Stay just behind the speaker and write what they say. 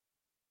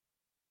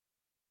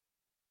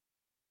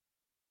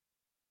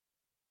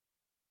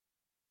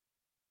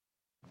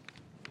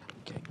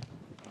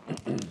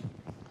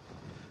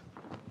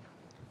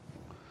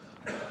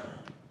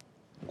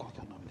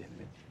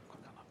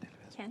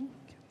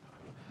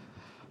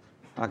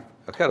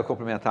Eu quero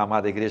cumprimentar a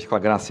amada igreja com a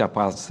graça e a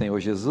paz do Senhor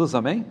Jesus,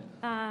 amém?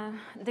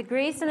 The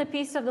grace and the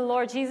peace of the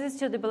Lord Jesus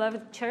to the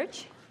beloved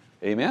church.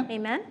 Amen?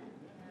 Amen.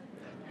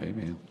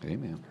 Amen,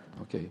 amen,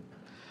 ok.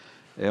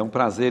 É um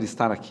prazer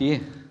estar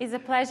aqui It's a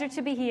pleasure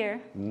to be here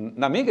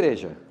na minha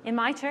igreja, in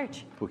my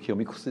church porque eu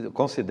me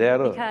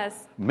considero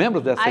because membro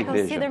dessa I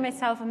consider igreja.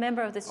 myself a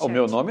member of this O church.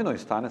 meu nome não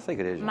está nessa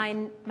igreja,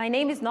 My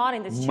name is not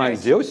in this church.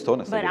 mas eu estou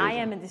nessa but I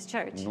am igreja. in this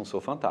church. Não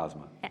sou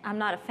fantasma. I'm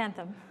not a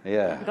phantom.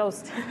 Yeah.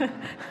 Ghost.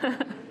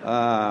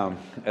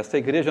 Essa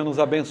igreja nos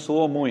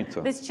abençoou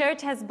muito, This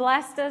church has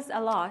blessed us a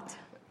lot,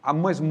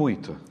 mas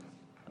muito.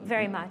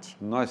 very much.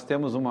 Nós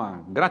temos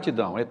uma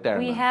gratidão We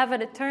eterna, have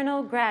an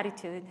eternal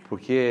gratitude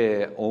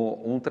porque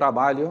um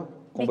trabalho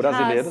com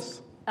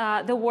brasileiros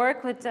the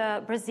work with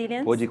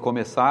Brazilians pôde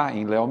começar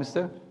em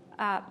Leominster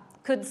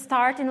could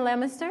start in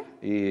Leominster,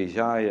 e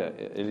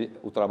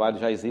o trabalho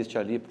já existe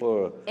ali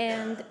por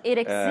and it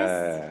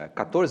exists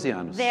 14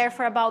 anos. there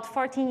for about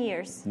 14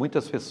 years.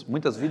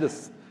 Muitas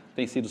vidas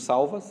têm sido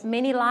salvas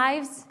Many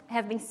lives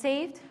have been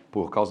saved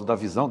por causa da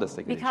visão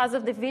dessa igreja. because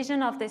of the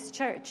vision of this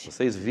church.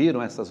 Vocês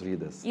viram essas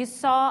vidas, You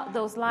saw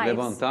those lives.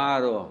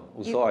 levantaram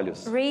os You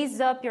olhos raised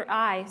up your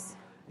eyes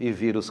e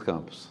viram os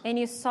campos. and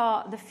you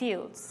saw the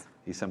fields.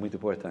 Isso é muito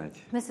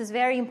importante. This is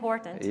very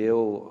important.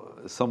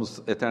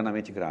 Somos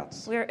eternamente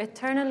gratos. We're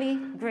eternally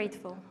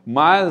grateful.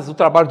 Mas o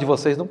trabalho de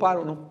vocês não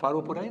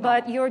parou por aí, não.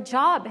 But your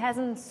job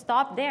hasn't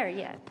stopped there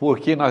yet.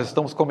 Porque nós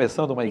estamos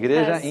começando uma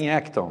igreja Because em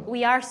Acton.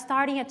 We are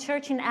starting a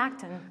church in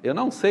Acton. Eu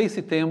não sei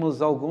se temos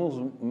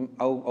alguns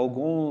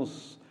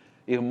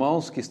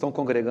irmãos que estão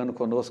congregando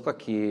conosco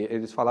aqui.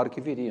 Eles falaram que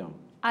viriam.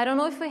 I don't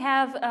know if we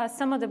have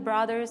some of the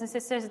brothers and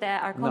sisters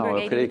that are Não, eu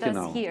congregating creio with que us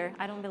não. here.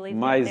 I don't believe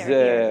Mas that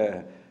they're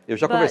here. eu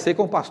já But- conversei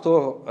com o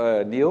pastor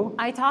Neil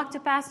I talked to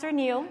Pastor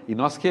Neil, e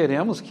nós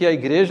queremos que a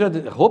igreja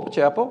de Hope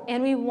Chapel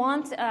and we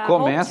want Hope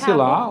comece Chapel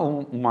lá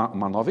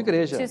uma nova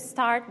igreja. to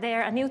start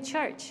there a new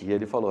church. E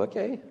ele falou,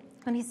 ok.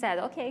 And he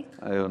said, okay.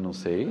 Eu não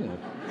sei.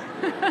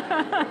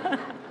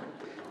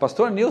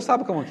 Pastor Neil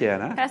sabe como que é,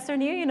 né? Pastor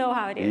Neil, you know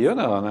how it is. Eu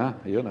não, né?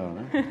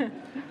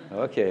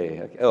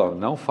 Ok.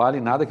 Não fale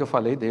nada que eu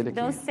falei dele aqui.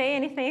 Don't say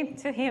anything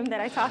to him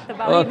that I talked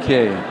about him.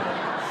 Ok.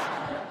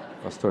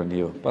 Pastor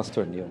Neil.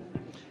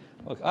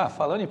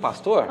 Falando em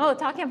pastor, Oh,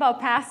 talking about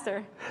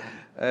pastor.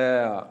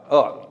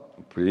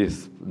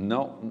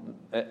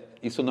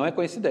 isso não é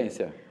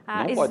coincidência.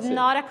 Não pode It's ser.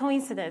 not a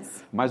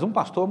coincidence. Mas um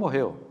pastor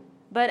morreu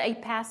But a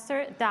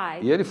pastor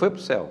died, e ele foi para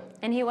o céu.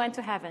 and he went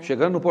to heaven.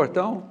 Chegando no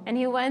portão, And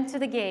he went to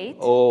the gate.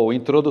 o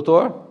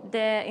introdutor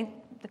The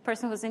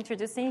person who's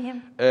introducing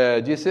him,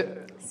 disse,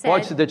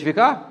 pode se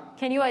identificar?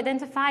 can you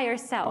identify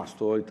yourself?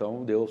 Pastor,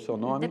 então deu o seu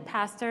The nome,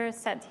 pastor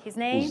said his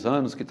name os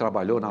anos que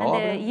trabalhou na and the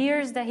obra.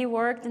 years that he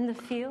worked in the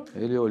field.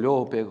 Ele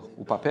olhou, pegou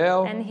o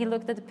papel, And he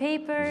looked at the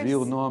papers,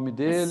 viu o nome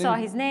dele, saw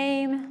his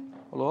name,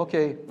 falou,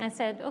 ok. and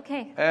said,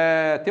 okay,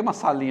 Tem uma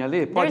salinha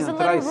ali, pode there's a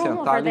entrar e little room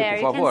sentar over ali,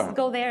 there. por You favor?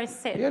 can go there and E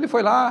sit. ele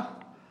foi lá,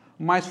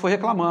 mas foi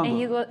reclamando. And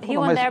he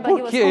Falou, went mas there, but por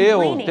he was que eu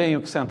complaining.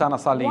 tenho que sentar na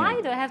salinha?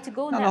 Why do I have to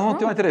go in Não, that nós vamos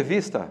ter uma room?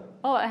 entrevista.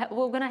 Oh,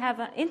 we're going to have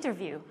an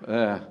interview.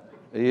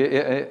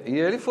 E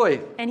ele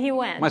foi, And he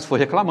went, mas foi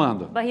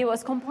reclamando. but he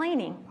was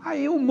complaining.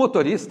 Aí um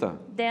motorista,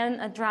 Then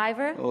a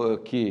driver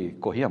que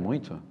corria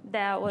muito,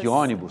 that was de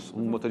ônibus,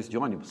 um motorista de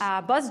ônibus,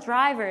 a bus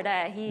driver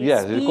that he ele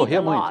speed corria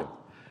a lot. muito. He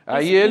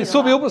Aí speed ele a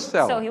subiu lot. para o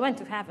céu. So he went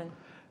to heaven.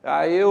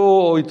 Aí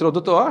o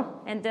introdutor,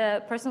 And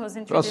the person was qual é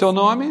o introducing seu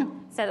nome?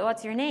 said,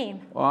 what's your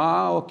name?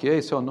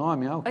 Ok, seu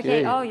nome, ok.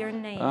 Okay, oh, your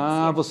name.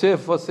 Você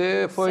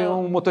foi So-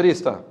 um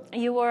motorista.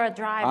 You were a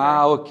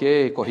driver.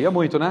 Ok, corria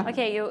muito, né?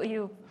 Okay,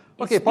 you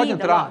Ok, pode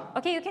speed a entrar. lot.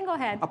 Okay, you can go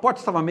ahead. A porta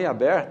estava meio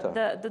aberta.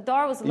 The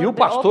door was a E little o bit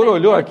pastor open,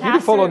 olhou and aquilo e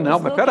pastor falou, was não,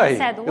 mas looking peraí, and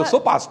said, eu "What? sou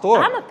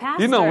pastor I'm a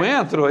pastor. e não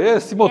entro,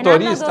 esse And I'm not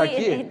motorista going-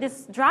 aqui,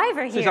 this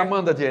driver você here. já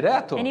manda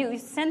direto? And you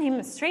send him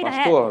straight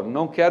ahead. Pastor,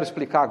 não quero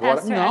explicar agora.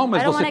 Pastor, Não,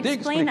 mas I don't você wanna tem que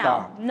explain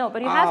explicar. now. No,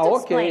 but you have to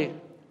explain.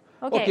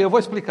 Ok, eu vou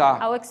explicar.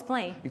 I'll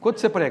explain. Enquanto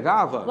você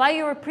pregava, While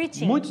you were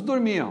preaching, muitos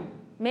dormiam.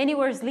 many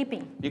were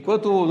sleeping.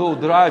 Enquanto o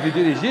drive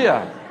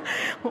dirigia,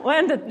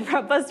 When the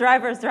bus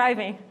driver was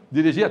driving,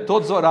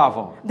 todos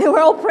oravam. they were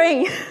all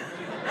praying.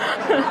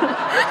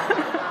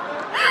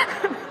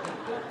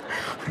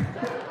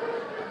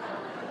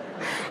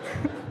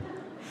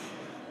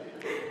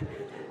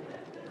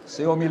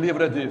 Senhor, me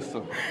livra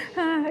disso.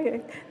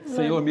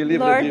 Senhor, me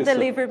livra Lord, disso.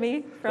 deliver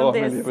me from Oh,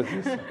 me this. livra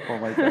disso. Oh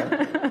my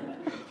God.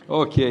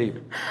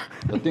 Ok.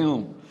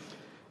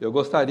 Eu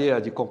gostaria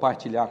de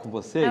compartilhar com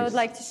vocês I would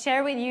like to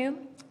share with you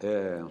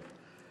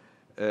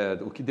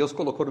o que Deus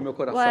colocou no meu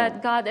coração. what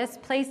God has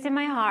placed in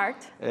my heart.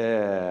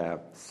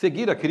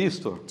 Seguir a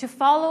Cristo To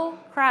follow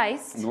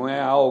Christ não é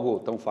algo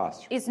tão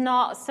fácil. is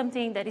not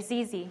something that is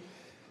easy.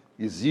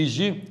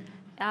 Exige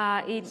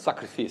It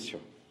sacrifício.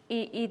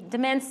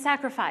 demands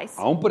sacrifice.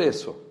 Há um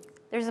preço.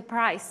 There's a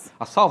price.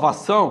 A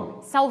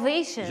salvação,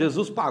 Salvation,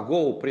 Jesus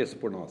pagou o preço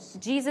por nós.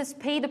 Jesus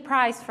paid the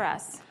price for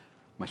us.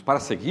 Mas para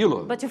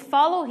segui-lo, But to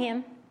follow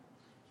Him,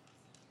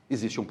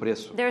 existe um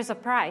preço. there's a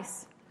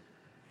price.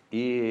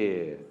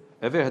 E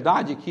é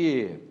verdade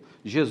que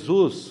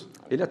Jesus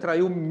ele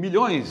atraiu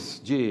milhões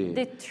The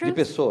de truth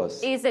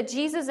pessoas. is that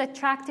Jesus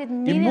attracted E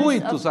millions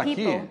muitos of aqui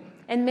people.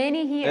 And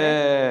many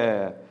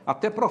here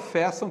até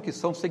professam que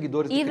são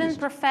seguidores de even Cristo.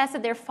 profess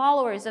that they're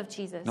followers of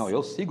Jesus. Não,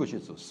 eu sigo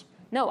Jesus.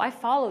 No, I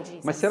follow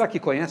Jesus. Mas será que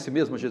conhece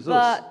mesmo Jesus?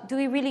 But do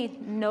we really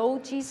know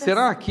Jesus?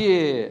 Será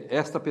que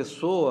esta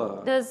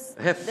pessoa Does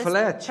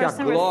reflete this a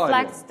person glória,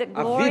 reflects the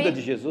a glory vida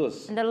de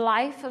Jesus in the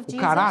life of o Jesus,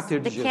 caráter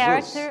de the Jesus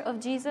character of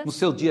Jesus, no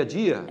seu dia a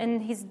dia,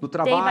 in his no day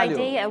by trabalho,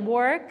 day at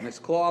work, na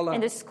escola, in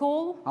the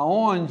school,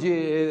 aonde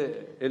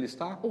ele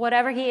está?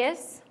 whatever he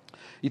is?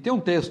 E tem um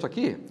texto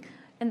aqui,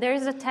 And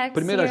there's a text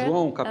 1 here,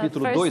 João,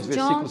 capítulo 2, 1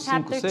 John, versículos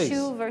 5 e chapter 6.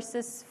 2,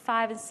 verses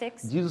 5 and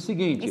 6. diz o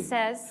seguinte: It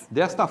says,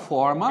 desta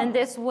forma "In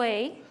this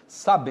way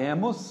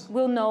sabemos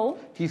we'll know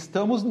que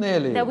estamos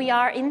nele, that we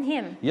are in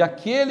him, e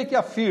aquele que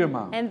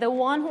afirma and the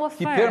one who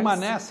que affirms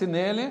permanece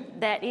nele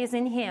that is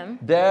in him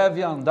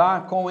deve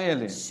andar com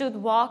ele, should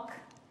walk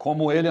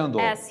como ele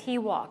andou." as he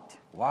walked."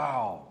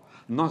 Uau!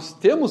 Nós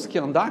temos que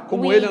andar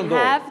como We ele andou.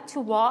 have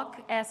to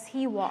walk as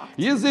he walked.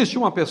 E existe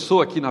uma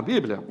pessoa aqui na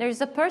Bíblia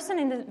There's a person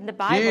in the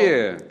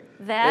Bible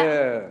que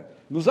that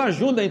nos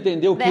ajuda a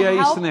entender o que that é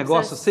esse helps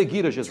negócio, us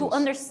seguir a to Jesus.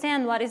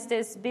 understand what is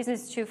this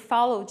business to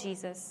follow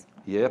Jesus.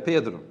 E é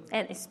Pedro.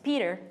 And it's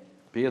Peter.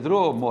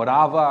 Pedro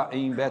morava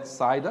em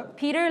Betsaida,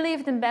 Peter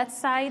lived in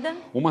Bethsaida,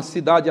 uma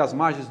cidade às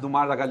margens do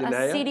Mar da a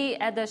Galileia. city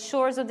at the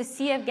shores of the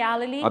Sea of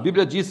Galilee. A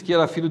Bíblia diz que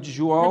era filho de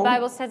João, The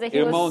Bible says that he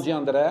irmão was de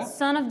André,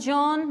 son of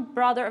John,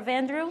 brother of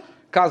Andrew,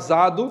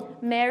 casado,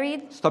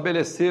 married,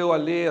 estabeleceu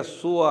ali a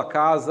sua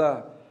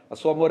casa, a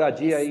sua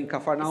moradia em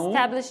Cafarnaum,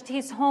 established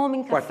his home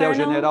in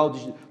quartel-general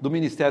Capernaum, do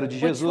ministério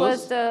de which was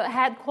Jesus, the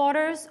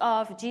headquarters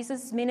of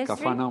Jesus' ministry.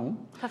 Cafarnaum.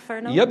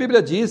 Capernaum. E a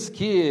Bíblia diz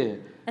que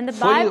And the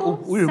foi Bible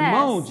o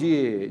irmão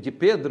says de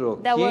Pedro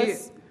that que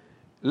was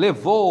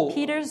levou,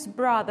 Peter's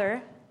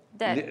brother,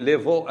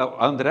 levou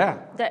André,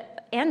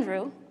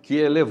 Andrew,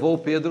 que levou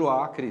Pedro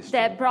a Cristo.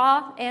 that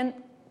brought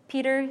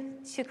Peter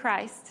to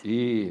Christ.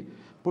 E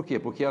por quê?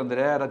 Porque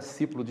André era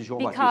discípulo de João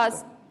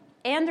Because Batista.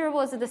 Andrew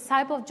was a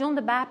disciple of John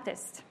the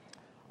Baptist.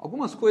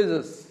 Algumas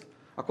coisas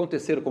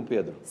aconteceram com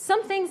Pedro.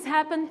 Some things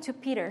happened to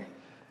Peter.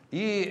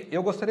 E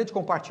eu gostaria de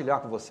compartilhar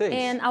com vocês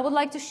And I would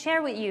like to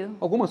share with you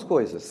algumas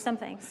coisas some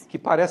things que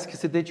parece que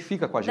se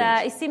identifica com a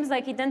that gente. it seems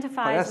like identifies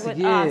Parece with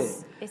que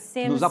us. It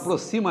seems nos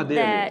aproxima dele.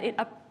 that it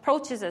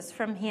approaches us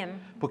from him.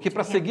 Porque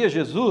para to him. seguir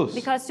Jesus,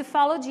 Because to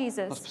follow nós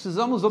Jesus,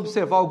 precisamos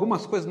observar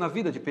algumas coisas na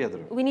vida de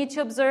Pedro. we need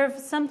to observe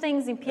some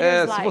things in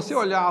Peter's Se você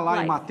olhar lá em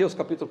life. Mateus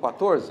capítulo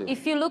 14,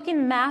 If you look in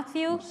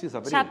Matthew precisa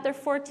abrir. chapter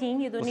 14,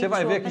 you don't você need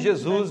vai to ver open, que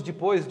Jesus, but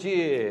depois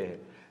de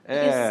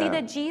you see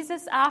that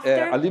Jesus,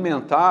 after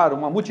alimentar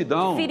uma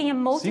multidão, feeding a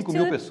 5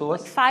 mil multitude,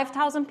 pessoas, like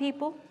 5,000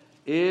 people,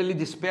 ele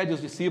despede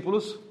os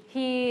discípulos,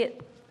 he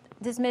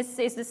dismisses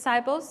his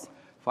disciples,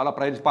 fala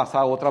para eles passar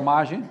a outra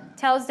margem,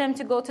 tells them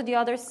to go to the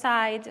other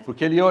side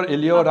porque ele ia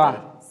of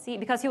orar. the sea,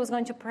 because he was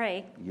going to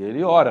pray. E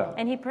ele ora.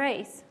 And he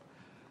prays.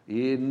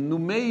 E no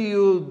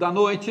meio da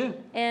noite,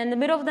 In the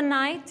middle of the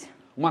night,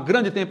 uma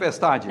grande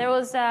tempestade there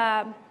was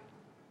a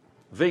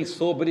vem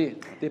sobre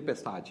a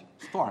tempestade.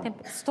 Storm.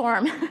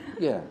 storm.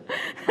 Yeah.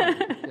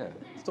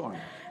 Storm.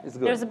 It's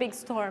good. There's a big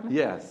storm.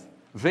 Yes.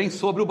 Vem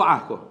sobre o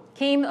barco.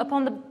 Came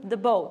upon the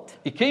boat.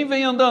 E quem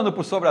vem andando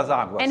por sobre as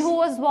águas? And who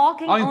was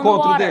walking Ao on the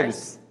encontro waters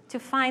deles? to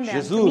find them,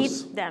 Jesus. to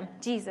meet them?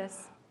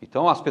 Jesus.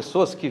 Então as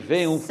pessoas que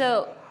veem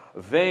So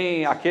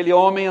vem aquele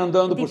homem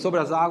andando por sobre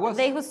as águas,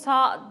 they who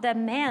saw the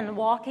man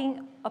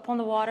walking upon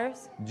the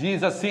waters,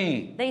 diz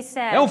assim: they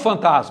said, é um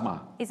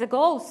fantasma. "It's a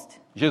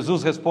ghost."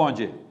 Jesus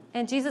responde: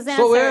 And Jesus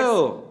sou answers,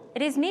 eu.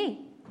 "It is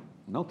me.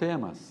 Não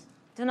temas.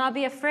 Do not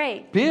be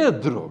afraid."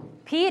 Pedro,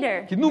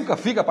 Peter, que nunca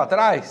fica para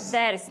trás,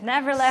 that is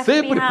never left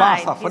sempre behind.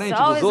 passa à He's frente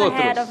always dos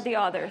ahead outros. of the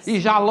others. E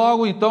já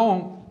logo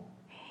então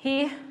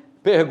He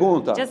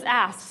pergunta: just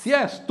asks, se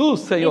és tu,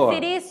 Senhor, If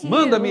it is you,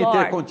 manda-me ter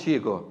Lord.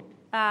 contigo,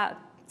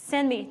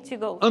 "Send me to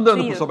go andando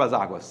to por you, sobre as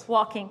águas.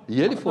 walking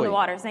E ele upon foi. the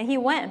waters." And he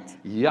went.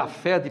 E a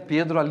fé de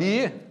Pedro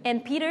ali, And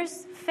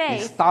Peter's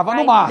faith estava no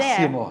right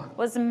máximo. there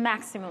was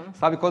maximum.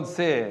 sabe quando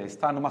você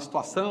está numa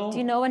situação, Do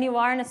you know when you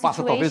are in a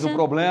passa talvez um situation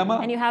problema,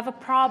 and you have a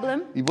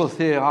problem, e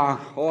você, ó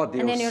and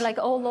then you're Deus, like,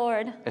 "Oh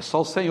Lord, é só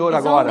o Senhor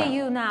It's agora. only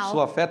you now.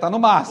 Sua fé está no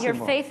your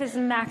máximo. faith is É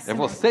maximum.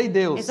 você e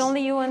Deus. It's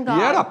only you and God."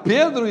 E era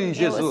Pedro e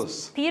It was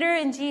Jesus. Peter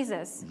and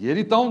Jesus. E ele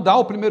então dá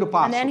o primeiro And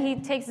passo. then he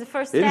takes the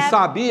first Ele step.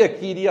 sabia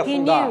que iria He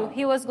afundar. knew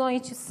he was going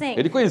to sink.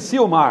 Ele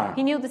conhecia o mar.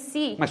 He knew the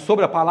sea. Mas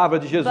sobre a palavra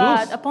de Jesus,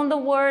 But upon the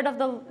word of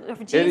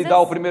Jesus, ele dá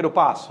o primeiro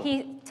passo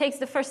he takes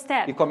the first e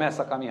step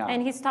começa a caminhar.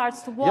 and he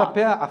starts to E walk.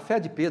 a fé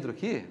de Pedro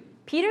aqui,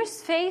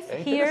 Peter's faith É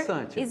here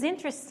interessante. is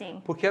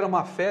interesting porque era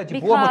uma fé de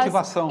boa because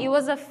motivação. it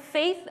was a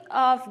faith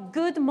of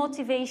good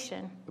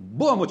motivation.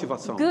 Boa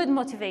motivação. Good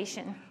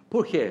motivation.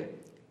 Por quê?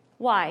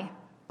 Why?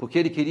 Porque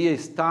ele queria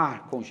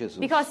estar com Jesus.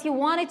 Because he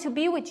wanted to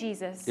be with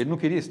Jesus. Ele não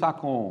queria estar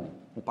com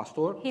um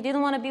pastor, He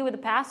didn't want to be with the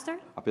pastor,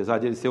 apesar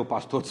de ele ser o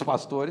pastor dos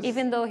pastores.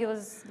 even though he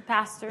was the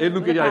pastor. Ele não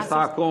of the queria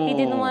pastors. estar com He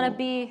didn't want to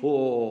be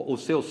o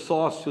seu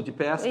sócio de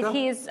pesca. with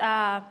his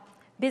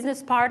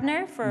business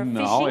partner for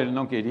Não, fishing. ele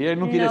não queria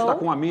estar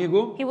com um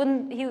amigo.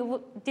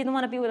 Didn't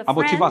want to be with a A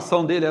friend.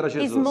 motivação dele era His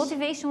Jesus.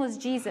 motivation was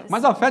Jesus.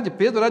 Mas a fé de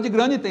Pedro era de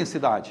grande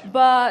intensidade.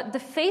 But the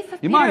faith of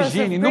Peter was of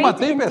Imagine, numa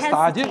great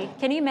tempestade, intensity.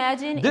 Can you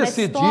imagine in a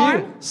decidir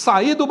storm?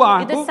 sair do You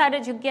barco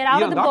decided to get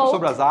out e of the andar boat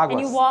sobre as águas.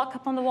 and you walk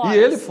upon the waters. E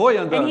ele foi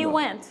andando. And he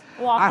went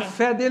A walking.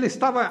 fé dele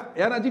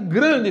era de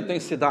grande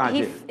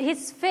intensidade.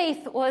 His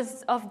faith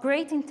was of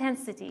great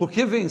intensity.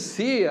 Porque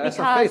vencia,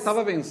 essa Because fé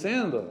estava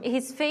vencendo.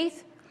 His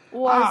faith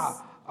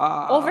was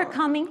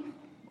overcoming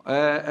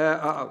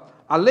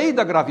A lei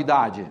da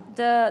gravidade.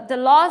 the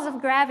laws of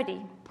gravity.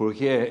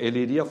 Porque ele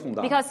iria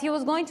afundar. Because he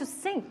was going to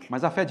sink.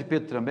 Mas a fé de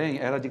Pedro também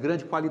era de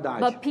grande qualidade.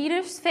 But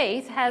Peter's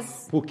faith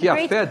has Porque a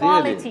great fé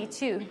quality dele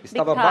too.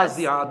 estava Because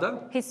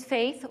baseada his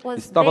faith was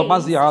estava based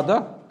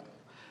baseada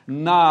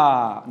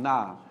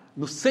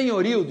no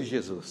senhorio de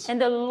Jesus. in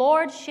the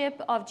lordship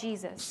of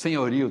Jesus.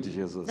 Senhorio de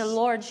Jesus. The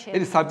lordship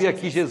Ele sabia of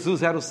que Jesus.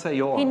 Jesus era o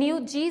Senhor He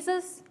knew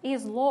Jesus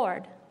is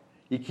Lord.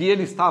 e que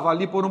ele estava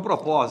ali por um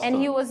propósito. And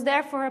he was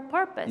there for a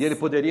purpose. E ele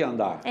poderia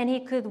andar. And he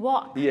could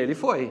walk. E ele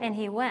foi. And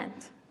he went.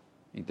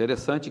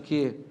 Interessante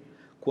que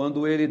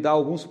quando ele dá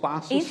alguns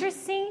passos,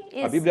 Interesting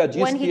a is Bíblia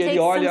diz when que he ele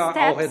takes olha some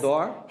ao steps,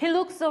 redor he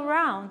looks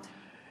around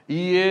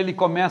e ele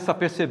começa a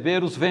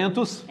perceber os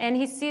ventos and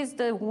he sees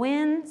the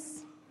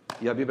winds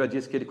e a Bíblia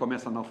diz que ele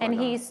começa a and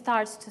naufragar. he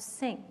starts to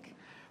sink.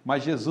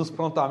 Mas Jesus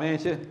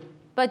prontamente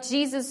But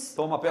Jesus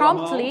Toma pela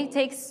promptly mão,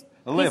 takes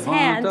his levanta,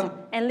 hand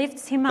and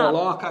lifts him up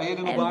coloca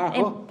ele no barco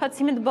and puts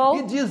him in the e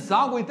boat diz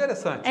algo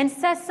interessante. and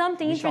says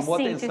something Me chamou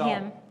a interesting to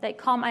atenção. him that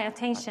caught my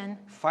attention.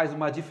 Faz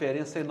uma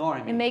diferença It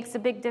enorme makes a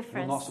big no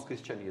difference nosso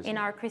cristianismo, in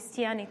our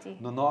Christianity,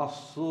 no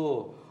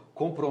nosso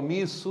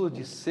compromisso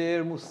de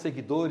sermos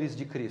seguidores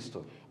de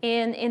Cristo,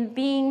 in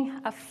being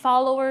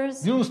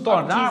followers de nos of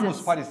tornarmos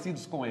Jesus,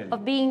 parecidos com Ele.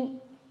 of being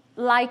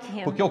like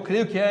him. Porque eu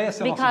creio que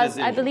esse é o nosso Because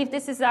I desejo. believe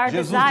this is our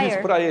Jesus disse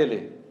desire. para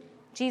ele: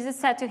 Jesus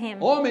said to him,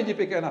 homem de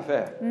pequena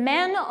fé,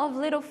 "Man of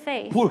little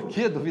faith, por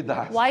que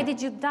duvidar? why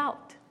did you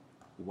doubt?"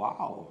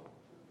 Uau!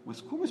 Mas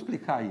como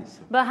explicar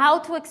isso? But how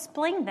to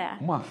explain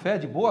that? Uma fé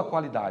de boa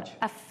qualidade,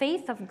 A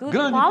faith of good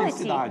Grande quality,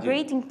 intensidade.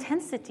 great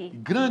intensity,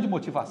 grande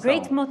motivação.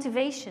 great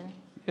motivation.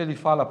 Ele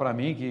fala para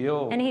mim que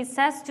eu And he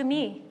says to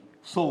me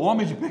sou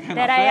homem de pequena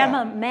that I am fé.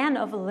 a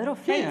man of little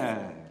Quem faith.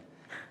 é?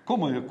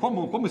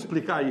 Como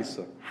explicar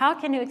isso? How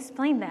can you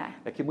explain that?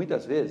 É que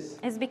muitas vezes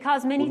It's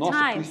because o many nosso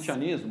times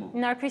cristianismo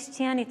in our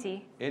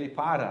Christianity, ele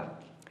para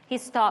he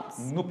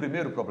stops no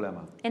primeiro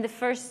problema, in the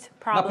first na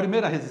problem,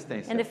 primeira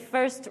resistência, in the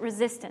first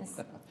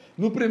resistance,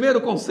 no primeiro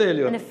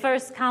conselho. in the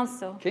first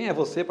counsel. Quem é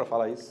você para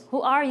falar isso?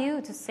 Who are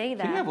you to say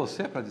Quem é that?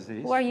 você para dizer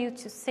Who isso? are you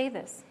to say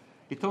this?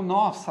 Então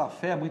nossa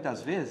fé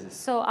muitas vezes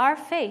So our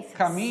faith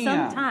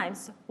Caminha.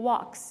 sometimes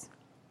walks.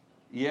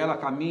 e ela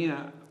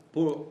caminha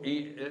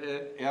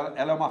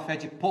ela é uma fé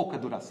de pouca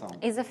duração,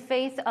 Is a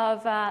faith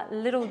of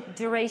little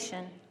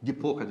duration, de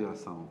pouca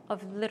duração.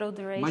 of little Mas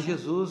duration.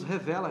 Jesus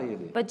revela a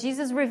ele But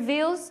Jesus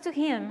reveals to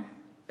him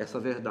essa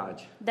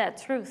verdade.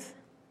 that truth.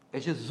 É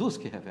Jesus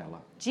que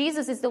revela.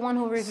 Jesus is the one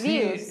who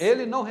reveals. Se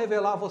ele não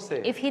revelar a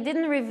você, If he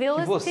didn't reveal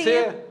que it to you,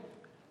 você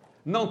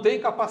não tem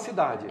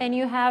capacidade and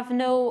you have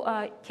no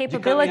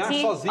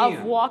capability sozinho,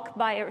 of walking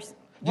by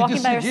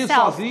decidir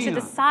yourself, sozinho, to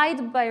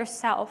decide by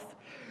yourself,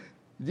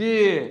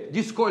 de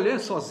escolher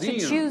to sozinho,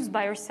 choose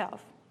by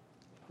yourself,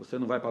 você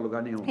não vai para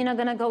lugar nenhum. you're not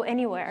going to go Você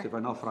anywhere.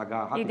 vai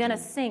naufragar You're going to rapidinho.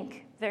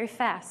 sink very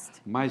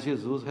fast. Mas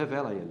Jesus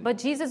revela a ele.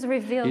 But Jesus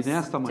reveals E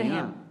nesta to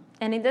manhã, him.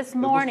 And in this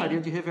Eu gostaria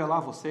morning, de revelar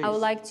a vocês I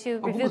would like to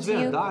reveal algumas to you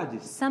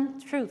verdades some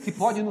truths que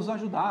podem nos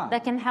ajudar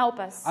that can help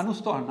us a nos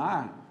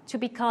tornar to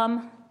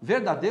become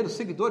verdadeiros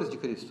seguidores de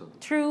Cristo.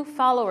 true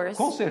followers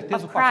Com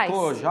certeza of o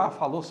pastor Christ. já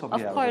falou sobre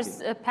Of elas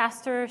course, aqui.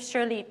 Pastor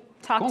Shirley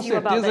Com talked to you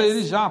about certeza ele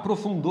this, já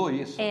aprofundou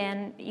isso.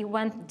 and you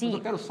went deep.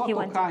 quero só He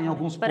went tocar em deep.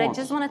 alguns But I pontos.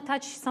 just want to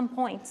touch some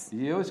points,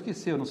 E eu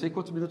esqueci, eu não sei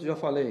quantos minutos eu já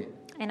falei.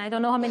 and I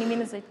don't know how many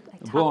minutes I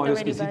talked Bom, eu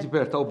already, esqueci de but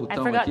apertar o I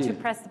botão forgot aqui. to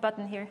press the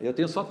button here. Eu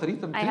tenho só I have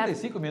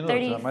 35 minutos,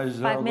 35 mas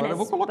agora eu minutes,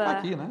 vou colocar but-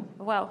 aqui, né?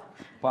 Well,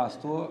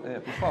 Pastor,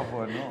 por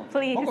favor, não.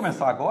 Please. Vamos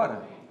começar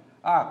agora?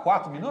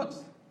 4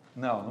 minutos?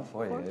 Não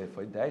foi,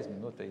 foi 10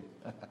 minutos aí.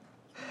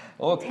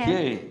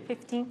 10,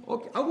 15.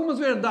 Ok.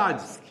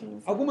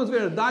 Algumas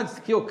verdades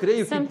que eu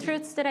creio Some que...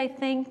 truths that I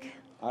think,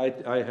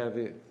 I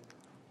have,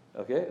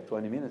 okay,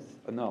 20 minutes?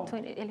 No,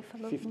 20, ele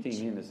falou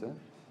 15 minutes, huh?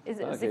 Is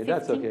it Okay, 15?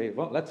 that's okay.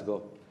 Well, let's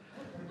go.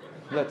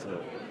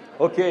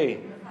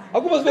 Ok.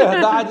 Algumas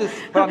verdades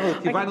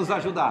que vai nos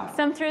ajudar.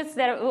 Some truths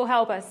that will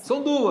help us.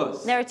 São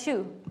duas There are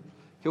two.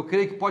 que eu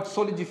creio que pode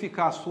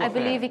solidificar a sua I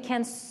believe fé, it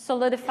can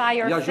solidify E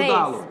your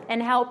ajudá-lo. faith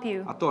and help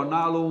you a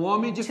torná-lo um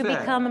homem de to fé,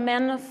 become a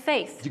man of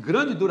faith, de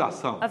grande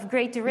duração, of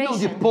great não duration,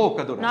 de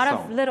pouca not duração.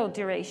 of little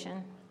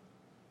duration.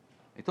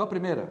 Então a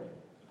primeira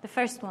The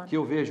first one que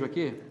eu vejo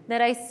aqui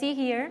that I see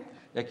here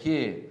é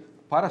que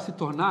para se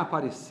tornar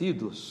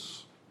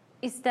parecidos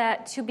is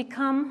that to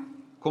become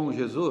com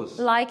Jesus,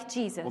 like ou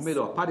Jesus,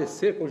 melhor,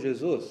 parecer com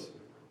Jesus,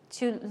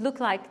 to look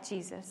like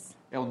Jesus,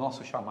 é o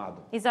nosso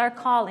chamado. is our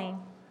calling,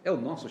 É o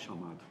nosso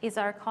chamado. is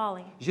our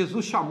calling.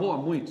 Jesus chamou a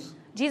muitos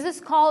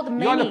Jesus called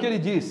E olha o que many, ele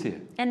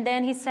disse. and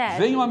then he said,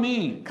 Venham a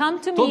mim, Come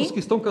to todos me, que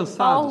estão all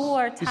cansados who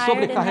are e tired and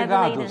heavy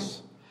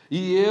sobrecarregados,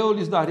 e eu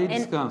lhes darei and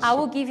descanso. I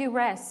will give you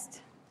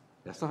rest.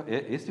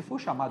 Esse foi o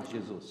chamado de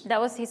Jesus.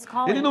 That was his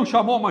calling. Ele não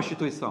chamou uma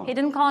instituição. He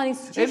didn't call an Ele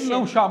institution.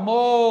 não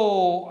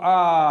chamou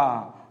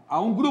a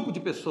um grupo de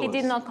pessoas. He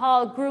did not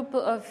call a group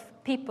of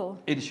people.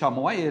 Ele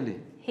chamou a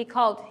ele. He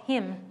called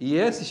him. E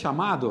esse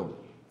chamado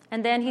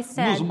And then he nos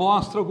said,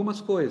 mostra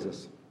algumas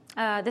coisas.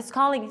 this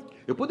calling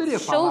Eu poderia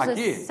shows falar us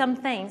aqui some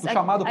things. do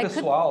chamado I could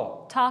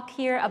pessoal. talk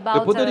here Eu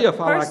about poderia a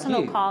falar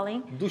personal aqui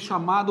calling do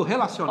chamado or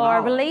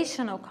relacional.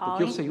 relational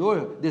Porque o calling,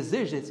 Senhor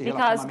deseja esse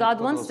because God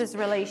relacionamento wants conosco. this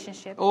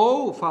relationship.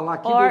 Ou falar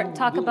aqui Or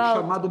talk do about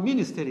chamado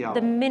ministerial. The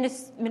Eu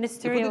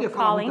ministerial poderia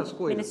falar calling, muitas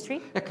coisas.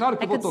 ministry. É claro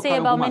que I eu vou could tocar say em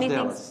about algumas many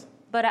delas. things,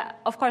 but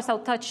of course I'll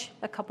touch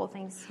a couple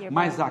things here.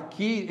 Mas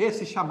aqui,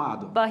 esse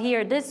chamado But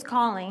here, this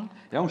calling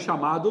é um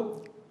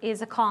chamado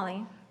is a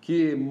calling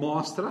que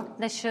mostra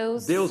that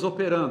shows Deus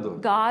operando,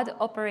 God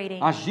operating,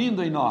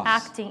 agindo em nós.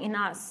 acting in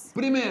us.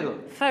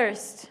 Primeiro,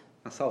 First,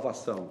 a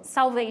salvação.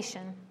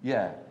 salvation.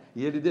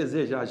 E ele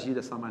deseja agir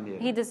dessa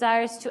maneira. He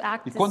desires to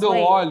act E this quando eu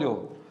way.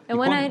 olho, And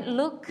when I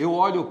look eu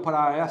olho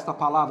para esta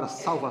palavra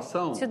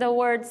salvação, to the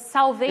word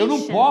eu não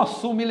salvation,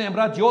 posso me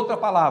lembrar de outra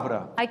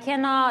palavra. I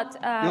cannot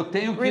Eu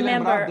tenho que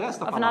lembrar remember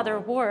desta of palavra.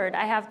 another word.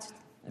 I have to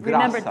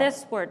remember Graça.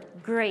 this word,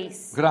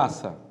 grace.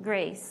 Graça,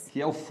 Grace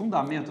que é o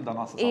fundamento da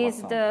nossa is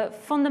salvação. the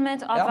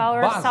fundament of É a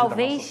our base da nossa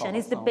salvation,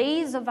 is the salvação.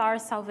 base of our E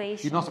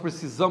salvation. nós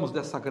precisamos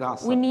dessa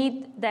graça. We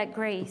need that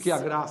grace. Porque a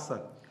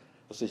graça,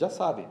 você já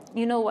sabe,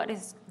 You know what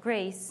is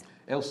grace?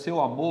 é o seu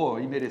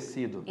amor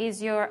imerecido,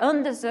 Is your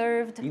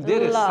undeserved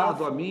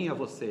endereçado love a mim e a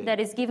você.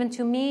 that is given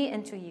to me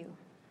and to you.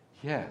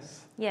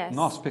 Yes.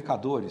 Nós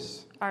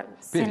pecadores, Our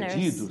sinners,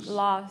 Perdidos.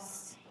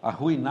 lost,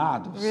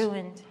 arruinados.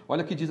 ruined.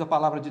 Olha o que diz a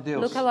palavra de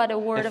Deus. Look at what the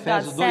word of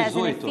God Efésios says in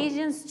 2:8.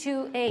 Ephesians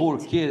 2:8.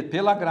 Porque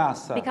pela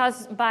graça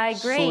Because by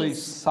sois grace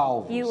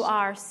salvos. you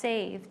are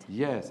saved.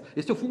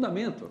 Esse é o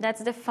fundamento.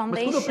 That's the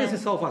Mas quando eu penso em foundation.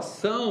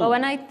 salvação, But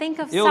when I think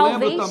of eu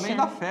lembro também salvation,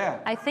 da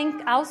fé. I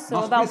think also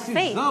Nós about faith.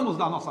 precisamos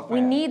da nossa fé.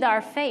 We need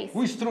our faith,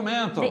 O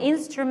instrumento the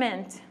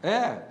instrument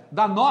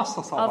da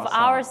nossa of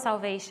salvação. our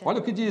salvation. Olha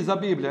o que diz a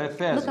Bíblia,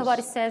 Efésios. Look at what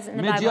it says in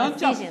the Bible,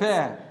 Mediante a Ephesians.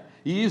 fé,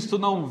 e isto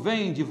não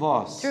vem de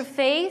vós, Through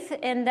faith,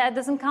 and that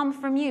doesn't come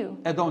from you.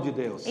 é dom de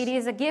Deus. It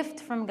is a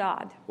gift from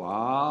God.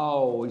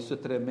 Uau, isso é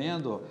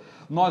tremendo.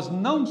 Nós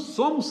não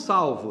somos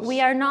salvos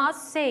We are not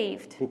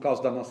saved por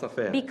causa da nossa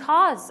fé.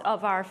 because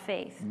of our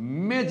faith.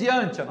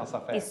 Mediante a nossa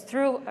fé. It's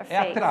through our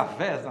É faith.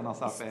 através da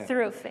nossa It's fé.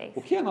 through faith.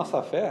 O que é a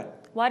nossa fé?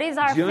 What is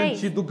our Diante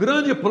faith? do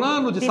grande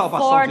plano de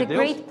salvação Before de the Deus?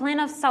 great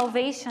plan of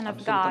salvation of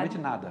Absolutamente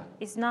God nada.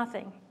 is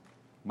nothing.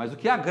 Mas o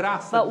que é a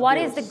graça But de what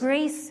Deus? is the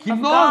grace Que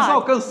of nós God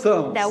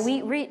alcançamos that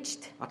we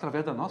reached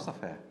através da nossa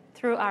fé.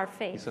 through our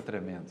faith Isso é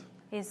tremendo.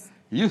 is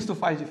Isso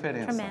faz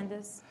diferença.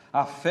 tremendous.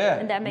 A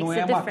fé And that makes não a é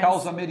uma difference.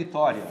 causa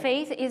meritória.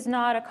 Faith is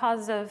not a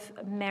cause of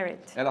merit.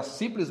 Ela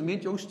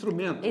simplesmente é um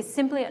instrumento It's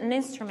simply an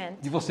instrument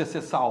de você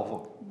ser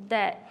salvo.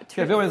 that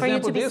Quer ver um for you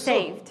exemplo to be disso?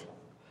 saved.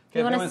 Quer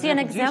You ver want to see an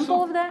exemplo example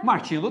disso? of that?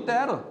 Martim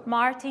Lutero.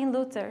 Martin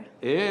Luther.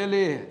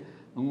 Ele,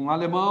 um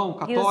alemão He was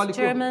católico,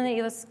 German,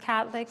 he was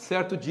Catholic.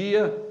 certo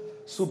dia,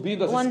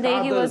 subindo as One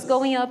day he was escadas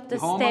going up de the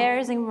Roma,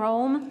 stairs in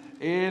Rome,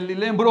 ele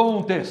lembrou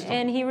um texto.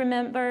 and he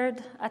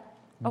remembered a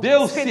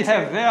Deus se scripture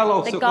revela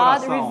ao that seu God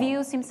coração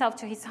reveals himself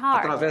to his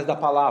heart através da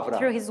palavra,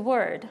 through his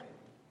word,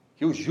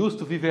 que o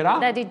justo viverá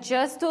that the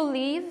just will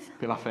live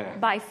pela fé.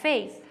 by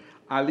faith.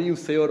 Ali o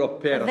Senhor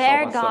opera a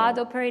There God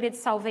salvação. operated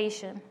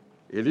salvation.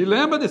 Ele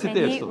lembra desse And he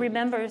texto.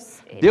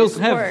 remembers Deus his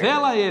word.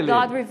 revela a ele.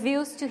 God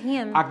reveals to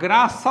him. A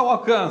graça o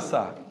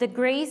alcança The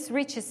grace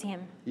reaches him,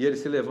 e ele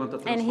se levanta and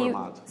he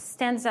transformado.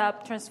 stands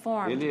up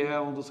transformed. Ele é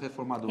um dos He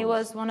reformadores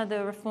was one of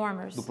the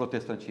reformers do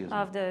protestantismo.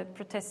 of the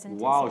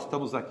Protestantism. Uau,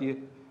 estamos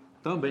aqui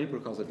também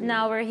por causa dele.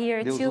 Now we're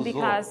here Deus too usou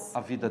because a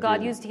vida God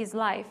dele. used his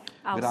life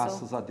also.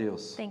 Graças a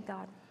Deus. Thank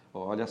God.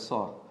 Olha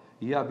só.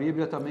 E a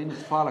Bíblia também nos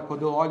fala,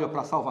 quando eu olho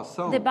para a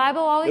salvação, The Bible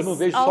always eu não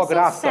vejo só also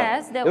graça,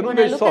 says that eu não when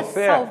I vejo look só at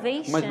fé,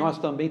 salvation, mas nós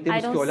também I temos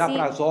que don't olhar see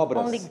para as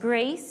obras. only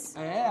grace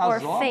As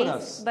or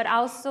obras. faith, but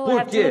also Por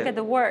have to quê? look at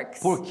the works.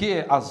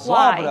 Porque as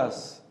Why?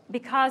 obras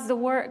Because the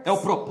works é o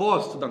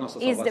propósito da nossa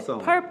is the salvação.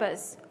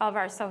 purpose of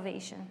our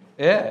salvation.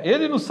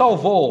 Ele nos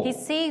salvou He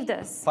saved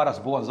us para as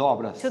boas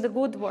obras, to the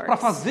good para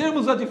works,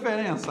 fazermos a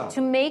diferença,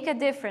 to make a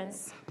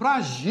difference, para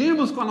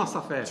agirmos com a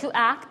nossa fé. to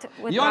act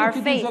with E olha our o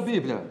que faith. diz a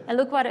Bíblia. And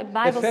look what the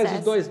Bible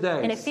Efésios says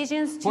 2:10. in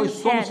Ephesians Pois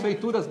somos 2:10.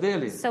 feituras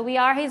dele, So we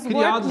are his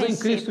criados em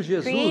workmanship, Cristo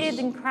Jesus, created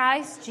in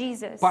Christ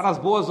Jesus para as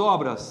boas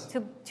obras,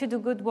 to do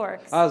good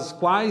works, as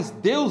quais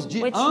Deus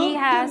de which he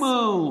has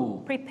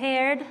antemão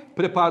prepared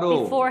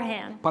preparou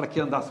beforehand para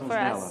que andássemos for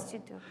nela. us to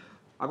do.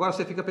 Agora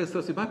você fica pensando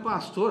assim, mas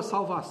pastor,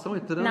 salvação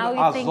entrando, Now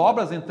you as think-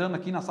 obras entrando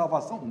aqui na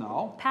salvação?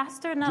 Não.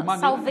 Pastor, De not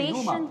maneira salvation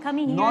nenhuma.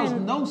 coming here Nós in,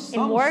 não in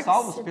somos works.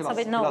 salvos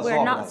pelas No, obras.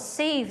 we're not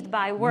saved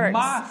by works,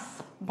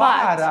 Mas but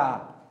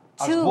para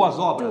as to boas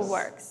do obras,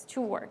 works,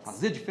 to works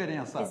fazer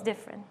diferença, is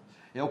different.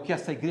 É o que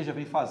essa igreja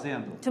vem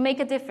fazendo. to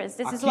make a difference.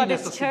 This is Aqui what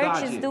nessa this church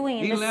cidade, is doing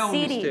em in the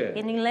city, Leominster.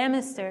 in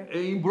Leominster,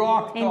 Em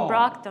Brockton, In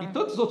Brockton. em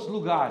tantos outros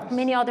lugares.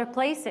 many other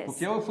places.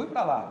 Porque eu fui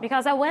para lá.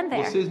 Because I went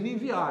there. Vocês me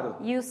enviaram.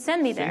 You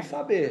sent me Sem there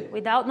saber.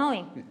 without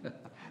knowing.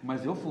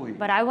 Mas eu fui.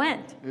 But I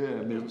went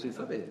Mesmo sem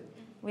saber.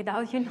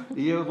 without you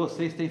knowing. E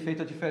vocês têm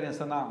feito a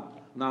diferença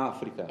na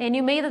África. And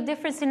you made a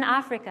difference in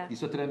Africa.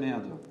 Isso é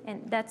tremendo. And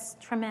that's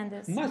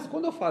tremendous. Mas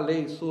quando eu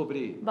falei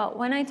sobre But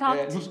when I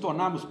talked nos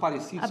tornarmos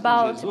parecidos com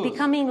about Jesus,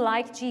 becoming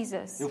like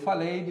Jesus, eu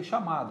falei de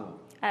chamado.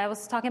 I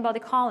was talking about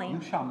the E calling.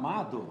 o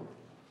chamado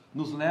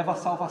nos leva à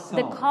salvação.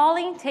 The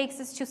calling takes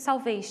us to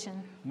salvation,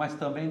 Mas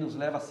também nos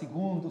leva ao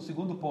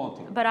segundo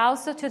ponto. but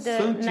also to the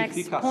next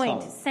Santificação.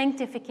 point,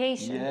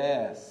 sanctification.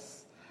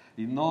 Yes.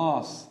 E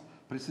nós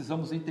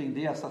precisamos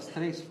entender essas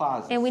três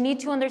fases. And we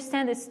need to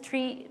understand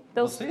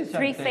those Vocês já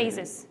three entendem?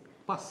 phases.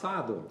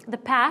 Passado. The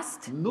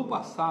past, No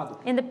passado.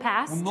 in the O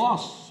past,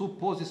 nosso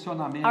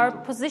posicionamento. our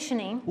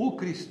positioning. O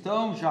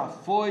cristão já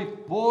foi The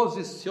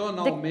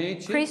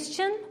posicionalmente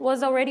Christian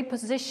was already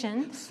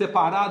positioned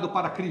separado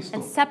para Cristo.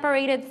 and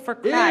separated for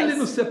Ele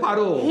nos Christ.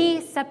 separou He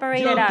de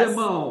separated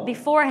antemão. us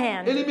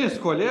beforehand. Ele me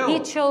escolheu.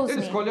 He chose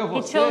Ele me. escolheu He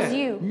você. chose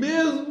you.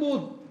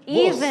 Mesmo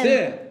Even-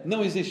 você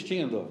não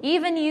existindo.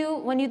 Even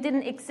you, when you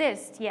didn't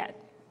exist yet,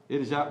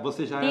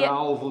 Você já he- era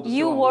alvo do you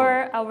seu amor.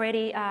 were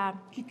already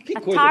Que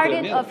a coisa target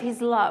tremenda. of His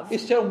love.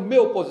 Este é o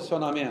meu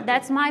posicionamento.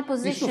 That's my Isso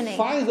positioning.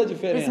 faz a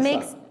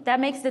diferença.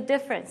 That makes the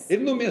difference.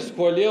 Ele não me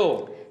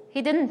escolheu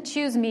He didn't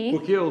choose me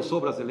porque eu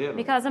sou brasileiro.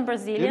 because I'm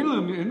Brazilian.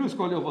 Ele não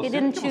escolheu você He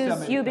didn't porque você é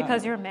choose you americano.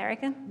 because you're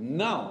American.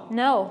 Não.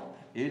 No,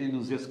 Ele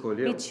nos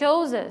escolheu He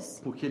chose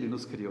us porque Ele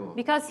nos criou.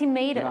 because He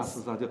made us.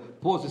 Graças a Deus.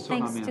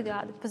 Posicionamento. Thanks to God.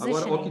 Agora,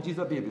 Positioning. olha o que diz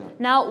a Bíblia.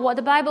 Now,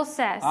 what the Bible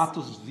says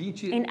Atos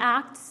 20. in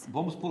Acts,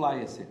 Vamos pular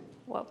esse.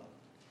 well,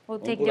 we'll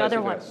Vamos take pular the other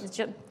esse one.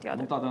 verso. The Não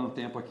other. está dando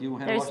tempo aqui, o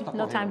There's relógio está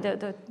no time. correndo.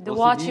 The É o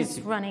watch seguinte, is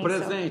running.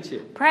 presente.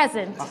 So.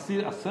 Present.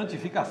 A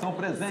santificação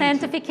presente.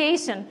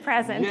 Sanctification.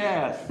 Present.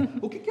 Yes.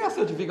 O que é a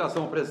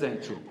santificação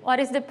presente?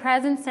 What is the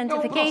present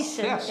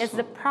sanctification? processo It's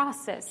the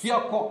process Que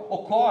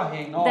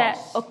ocorre em that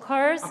nós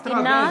occurs in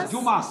através us de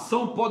uma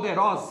ação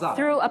poderosa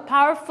through a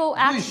powerful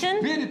action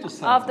Espírito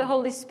Santo. of the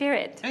Holy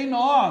Spirit. em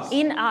nós.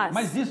 In us.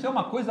 Mas isso é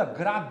uma coisa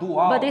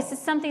gradual. But this is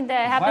something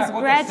that Vai happens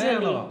acontecendo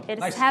gradually. It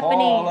na is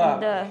happening escola, in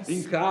the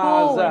em school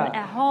casa, and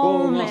at com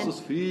home nossos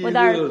and filhos, with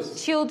our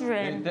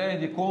children.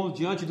 entende?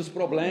 Diante dos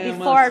problemas,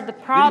 Before the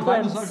Ele vai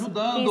problems, nos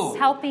ajudando, He's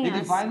helping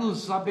Ele us. vai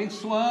nos He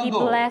abençoando,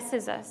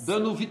 blesses us.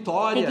 dando He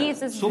vitória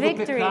gives us sobre o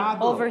victory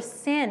pecado. over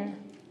sin.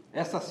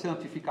 Essa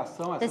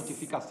santificação, This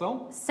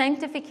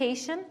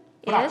Sanctification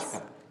Prática.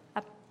 is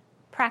a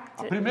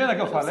practice. A primeira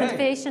que eu falei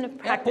Sanctification of é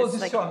practice.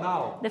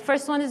 posicional. The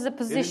first one is the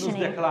positioning.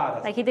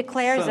 declara Like He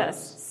declares santos.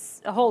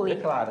 us holy.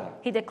 Declara.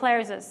 He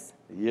declares us.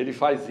 E Ele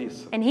faz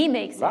isso. And He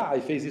makes it. Lá,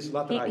 e fez isso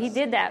lá atrás. He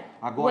did that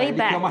Agora way Ele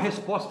back. quer uma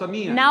resposta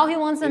minha. Now He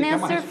wants an Ele quer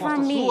uma answer resposta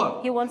from me.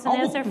 sua. He wants an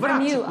Algo answer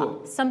from you.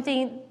 prático.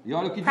 Something E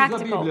olha o que practical.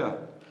 diz a Bíblia.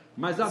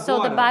 Mas agora,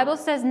 So the Bible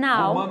says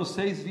now, Romanos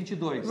 6,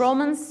 22.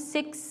 Romans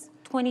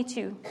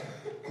 6:22.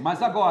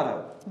 Mas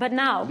agora, But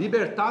now,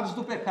 libertados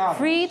do pecado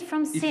freed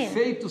from e sin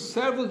feitos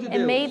servos de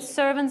and made Deus,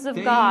 servants of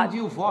tende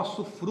God, o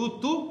vosso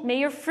fruto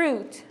may your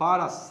fruit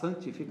para a be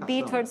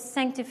santificação towards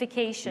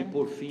sanctification. e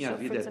por fim a So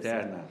vida fruits of sin.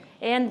 eterna.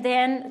 And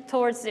then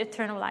towards the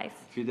eternal life.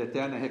 Vida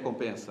eterna é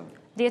recompensa.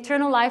 The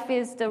eternal life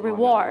is the Glória a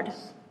reward.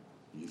 Deus.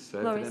 Isso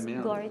é Glory,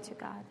 tremendo. glory to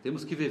God.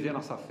 Temos que viver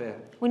nossa fé.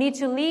 We need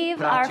to live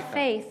Prática. our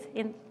faith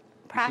in Isso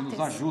practice. nos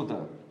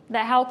ajuda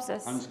That helps a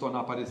us nos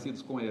tornar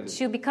parecidos com Ele.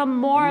 to become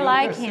more E o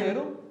like terceiro,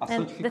 Him. a And the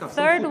santificação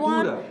third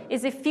one futura,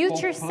 is the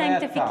future completa.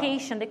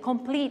 sanctification, the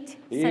complete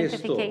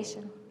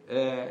sanctification.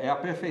 É a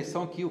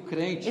perfeição que o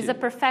crente Is a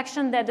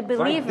perfection that the vai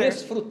believer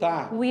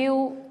desfrutar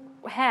will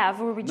na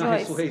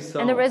rejoice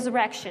ressurreição. in the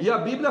resurrection. E a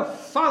Bíblia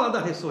fala da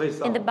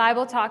ressurreição. And the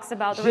Bible talks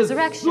about the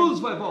resurrection. Jesus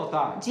vai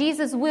voltar.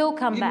 Jesus will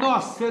come E back.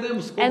 nós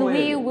seremos como And we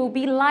Ele. will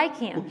be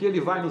like Him Porque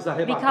Ele vai nos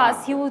arrebatar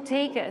because He will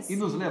take us e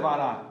nos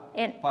levará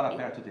and, para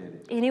perto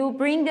dele. and He will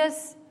bring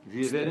us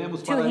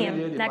Viveremos to para Him,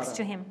 Ele, next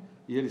to Him.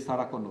 e Ele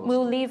estará conosco.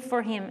 We'll live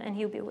for Him and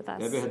He'll be with us.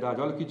 É verdade.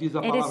 Olha o que diz a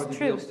It palavra is de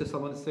true. Deus,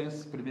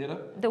 Tessalonicenses, primeira.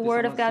 The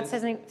Word of God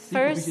says in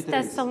 1 Tessalonicenses 5:23.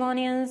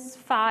 Thessalonians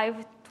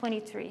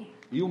 5:23.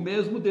 E o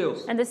mesmo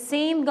Deus And the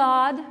same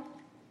God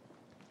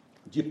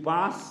de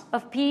paz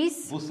of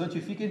peace vos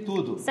santifica em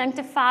tudo.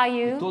 sanctify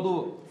Em you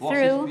todo vosso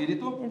through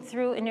espírito, and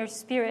through in your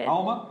spirit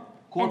alma,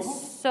 and corpo,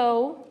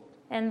 soul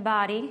and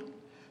body,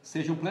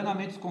 sejam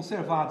plenamente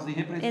conservados e and be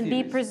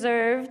irrepreensíveis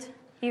preserved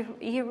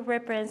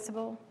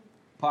irreprehensible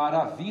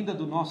para a vinda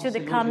do nosso to the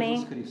Senhor coming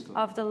Jesus Cristo.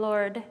 of the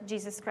Lord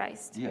Jesus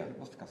Christ.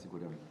 Vou ficar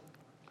segurando.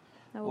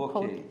 I will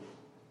quote. Ok.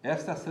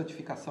 Esta é a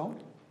santificação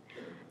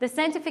The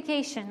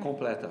sanctification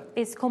completa.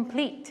 is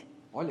complete.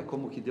 Olha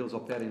como que Deus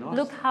opera em nós.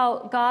 Look how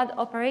God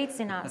operates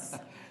in us.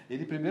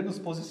 Ele primeiro nos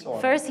posiciona.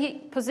 First, He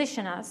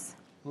positions us.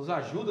 Nos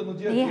ajuda no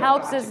dia a He dia.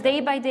 helps prática. us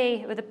day by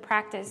day with the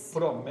practice.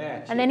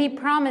 Promete And then He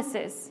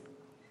promises,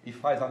 e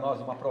faz a nós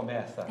uma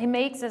promessa. He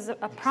makes us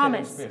a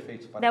promise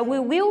perfeitos para that we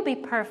sempre. will be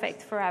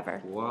perfect forever.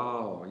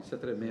 Uau, isso é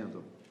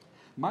tremendo.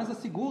 Mas a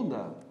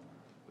segunda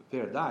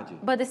verdade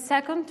But the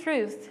second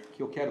truth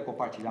que eu quero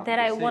compartilhar that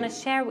I com want to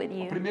vocês, share with a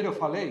you, primeira eu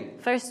falei,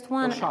 first é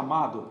one o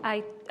chamado.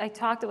 I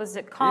talked, it was the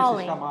Esse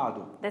calling.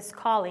 chamado This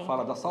calling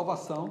fala da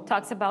salvação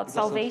talks about e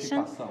da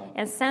salvation santificação.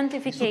 and Isso tem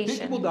que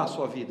sanctification mudar a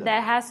sua vida.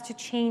 that has to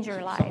change your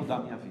Isso precisa life, mudar a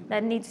minha vida.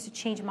 that needs to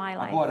change my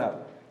life.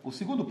 Agora, o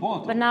segundo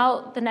ponto, But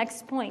now the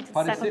next point,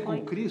 parecer second com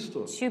point,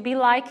 Cristo, to be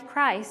like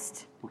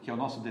Christ, porque é o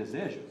nosso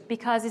desejo,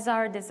 because it's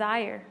our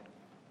desire,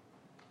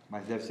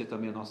 mas deve ser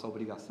também a nossa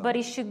obrigação. but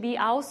it should be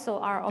also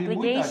our Tem muita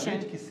obligation.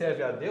 gente que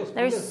serve a Deus por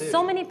There's desejo.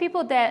 so many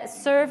people that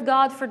serve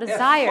God for É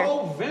desire.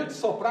 só o vento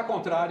soprar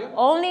contrário.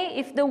 Only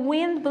if the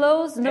wind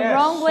blows the É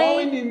wrong só o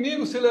way,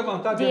 inimigo se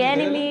levantar the diante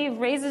dele, enemy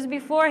raises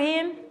before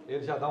him,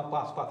 ele já dá um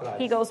passo para trás.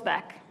 he goes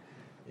back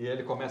E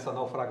ele começa a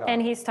naufragar.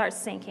 and he starts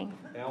sinking.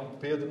 É um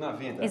Pedro na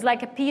vida. It's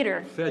like a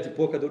Peter, Fé de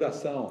pouca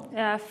duração.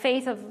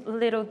 faith of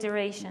little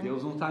duration.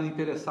 Deus não está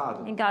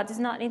interessado And God is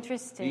not em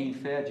interested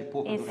fé de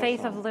pouca in faith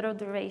of duração. little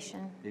duration.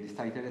 Ele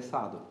está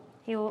interessado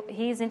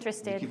He is em que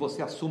interested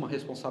você assuma a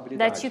that you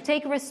responsabilidade.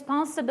 take Quer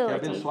responsibility.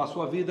 abençoar a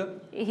sua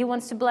vida, He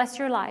wants to bless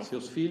your life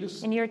seus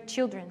filhos, and your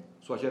children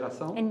sua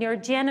geração. and your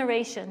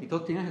generation. Então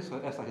tenha essa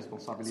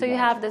So you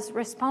have responsabilidade. this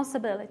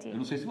responsibility. Eu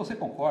não sei se você I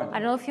concorda,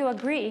 don't know if you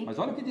agree, mas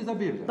olha o que diz a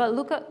Bíblia. but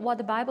look at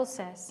what the Bible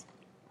says.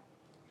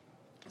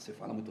 Você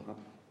fala muito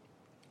rápido.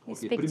 You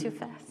Ok, speak too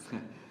fast.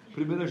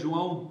 1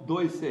 João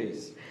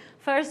 2,6.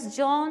 1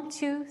 John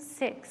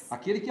 2:6.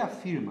 Aquele que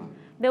afirma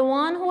The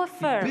one who que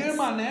affirms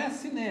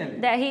permanece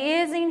nele that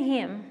he is in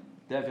him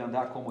deve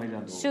andar como ele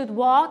andou. should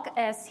walk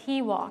as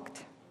he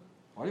walked.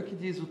 Olha o que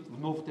diz o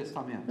Novo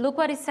Testamento. Look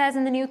what it says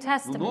in the New No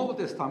Testament. Novo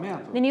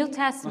Testamento, The New nós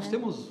Testament,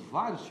 temos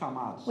vários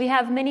chamados we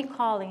have many a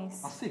callings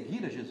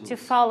seguir a Jesus. to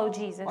follow Olha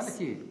Jesus.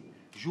 aqui,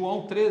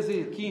 João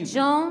 13:15.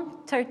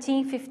 John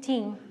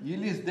 13:15. E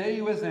lhes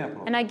dei o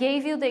exemplo, And I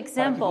gave you the para que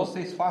example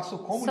vocês façam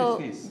como so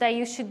lhes fiz. that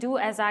you should do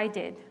as I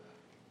did.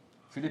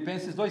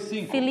 Filipenses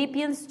 2:5.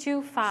 Philippians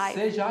 2:5.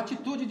 Seja a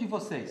atitude de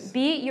vocês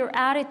Be your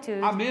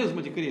attitude a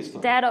mesma de Cristo.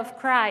 that of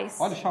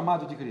Christ. Olha o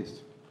chamado de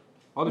Cristo.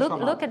 Olha o Look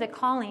chamado. at the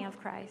calling of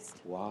Christ.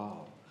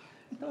 Uau.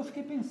 Então eu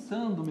fiquei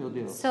pensando, meu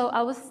Deus. So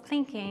I was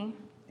thinking,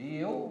 E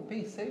eu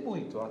pensei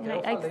muito. and Até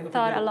eu falei I no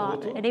thought a primeiro lot,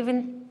 culto. and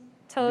even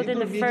told Nem in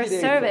the dormi first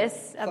direito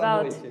service essa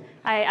about noite.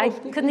 I Eu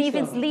fiquei couldn't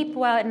even pensando. sleep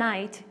well at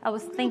night. I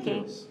was Meu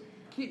thinking, Deus,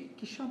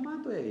 que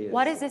chamado é esse?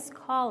 what is this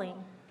calling?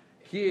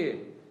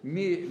 Que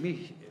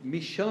me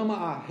chama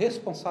a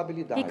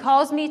responsabilidade He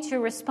calls me to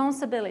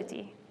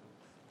responsibility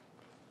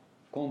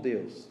com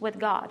Deus, with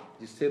God,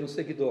 de ser um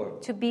seguidor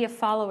to be a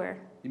follower,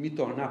 e me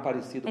tornar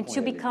parecido and com to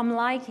Ele. become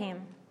like Him.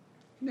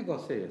 Que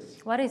negócio é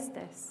esse? What is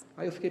this?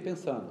 Aí eu fiquei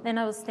pensando, Then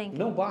I was thinking,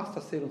 não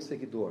basta ser um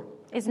seguidor.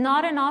 it's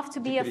not enough to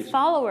be a Cristo.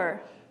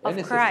 follower É of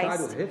necessário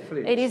Christ.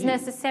 refletir It is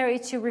necessary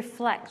to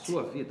reflect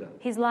Sua vida.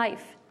 His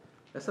life.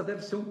 Essa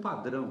deve ser um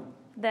padrão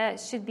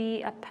That should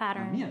be a na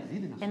pattern minha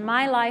vida e na sua in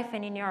my vida. life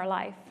and in your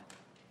life.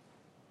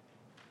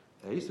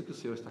 É isso que o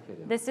Senhor está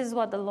querendo. This is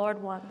what the Lord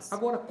wants.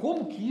 Agora,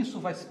 como que isso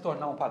vai se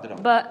tornar um padrão?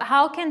 But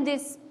how can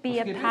this be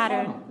Eu a fiquei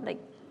pattern? pensando.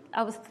 Like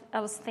I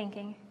was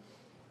thinking.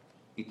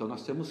 Então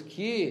nós temos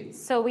que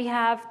So we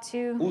have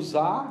to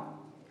usar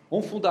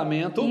um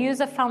fundamento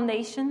use a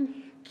foundation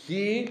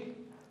que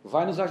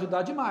vai nos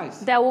ajudar demais,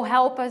 that will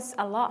help us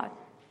a lot.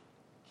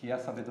 que é a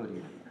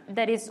sabedoria.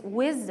 That is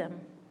wisdom.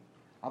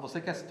 Ah,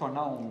 você quer se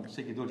tornar um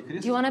seguidor de Do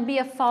Cristo? you want to be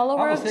a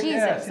follower Ah, of você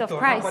quer Jesus, se of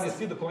tornar Christ?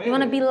 parecido com You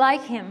want to ele? be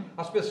like Him?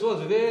 As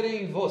pessoas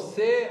verem em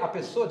você a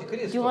pessoa de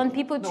Cristo? Do you want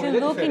people to Não, ele é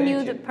look in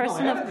you diferente. the person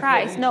Não, ela of é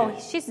Christ? No,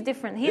 diferente. she's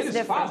different. He's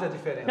Eles fazem a different.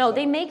 diferença. No,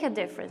 they make a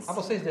difference. Ah,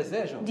 vocês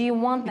desejam? Do you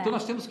want Então that?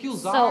 nós temos que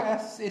usar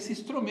So, esse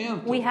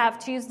instrumento. we have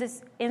to use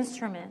this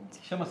instrument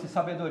Chama-se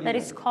sabedoria. that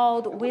is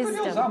called Eu poderia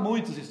usar wisdom.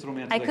 muitos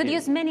instrumentos I could aqui,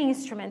 use many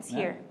instruments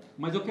né? here,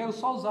 Mas eu quero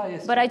só usar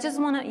esse. but I just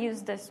want to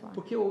use this one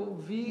Porque eu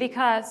ouvi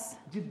because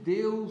de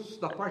Deus,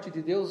 da parte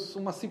de Deus,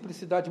 uma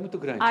simplicidade muito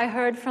grande. I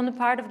heard from the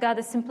part of God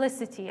a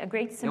simplicity, a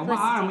great É uma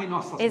arma em simplicity.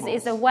 nossas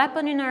Is a mãos.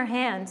 weapon in our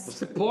hands.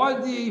 Você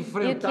pode You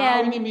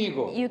enfrentar o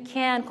inimigo. you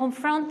can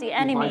confront the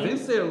vai enemy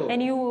vencê-lo.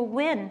 and you will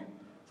win.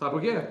 Sabe por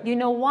quê? Do you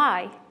know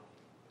why?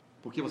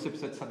 Porque você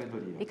precisa de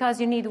sabedoria.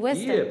 Because you need E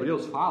wisdom.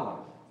 Hebreus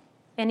fala,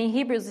 And in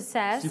Hebrews it se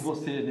says,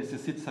 você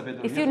necessita de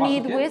sabedoria, if you faça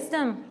need o quê?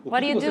 wisdom, O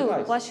what do que you você do?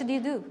 faz? What should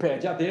you do?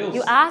 Pede a Deus.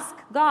 You ask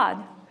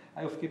God.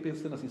 Aí eu fiquei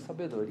pensando assim,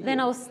 sabedoria? Then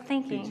I was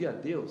thinking, Pedir a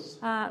Deus?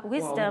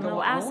 wisdom, então,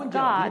 you ask aonde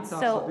God. habita a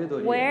So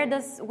sabedoria? where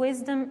does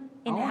wisdom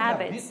Aonde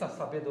inhabit? habita a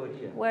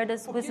sabedoria? Where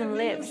does Porque wisdom é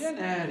meio lives?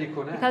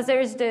 genérico, né? Because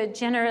there is the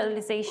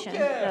generalization.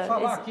 Porque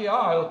falar It's- que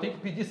eu tenho que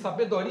pedir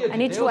sabedoria de I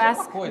need Deus to é uma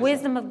ask coisa.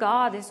 wisdom of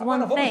God is Agora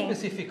one vamos thing,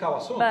 especificar o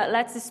assunto? but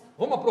let's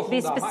Vamos be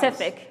aprofundar mais?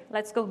 specific.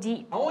 Let's go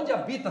deep. Aonde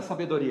habita a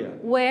sabedoria?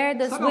 Where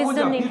does Sabe aonde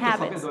wisdom habita a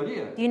inhabit?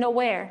 sabedoria? Do you know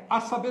where? A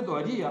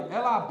sabedoria,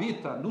 ela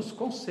habita nos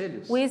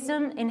conselhos.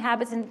 Wisdom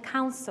inhabits in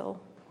counsel.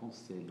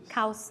 Conselhos.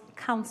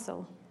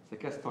 Counsel. Você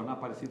quer se tornar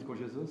parecido com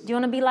Jesus? Do you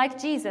want to be like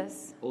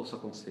Jesus? Ouça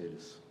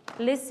conselhos.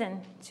 Listen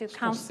to Os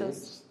counsels.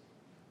 conselhos,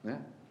 né?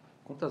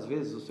 Quantas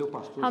vezes o seu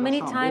pastor How já many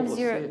chamou times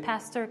your você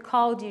pastor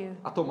called you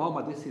a tomar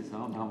uma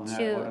decisão? Não, não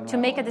é agora, não to é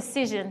make a agora.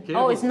 decision? Quem é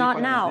Oh, it's você not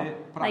para now. dizer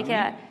pra Like, mim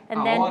and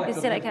a then hora you que eu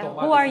say tenho like, que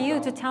tomar who a are you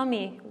decisão? to tell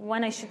me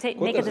when I should make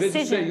a Quantas vezes o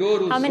decision?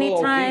 Senhor How many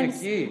usou alguém times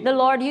aqui the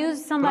Lord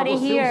used para somebody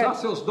você here usar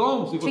seus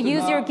dons e to você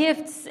use your não.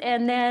 gifts,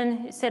 and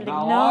then you said like,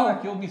 Na hora no.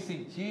 que eu me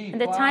senti em And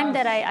the time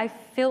paz, that I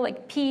feel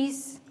like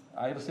peace,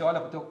 aí você olha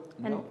para o teu...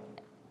 Não.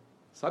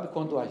 Sabe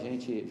quando a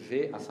gente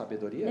vê a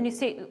sabedoria? and you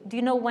say, do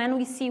you know when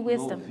we see Não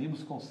wisdom?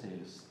 ouvimos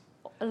conselhos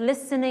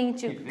Listening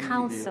que to vêm de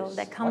counsel Deus.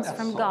 that comes Olha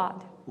from só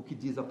God. o que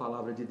diz a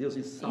palavra de Deus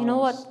em You know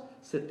what Salmos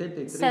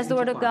 73, Says the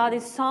word of God 24. in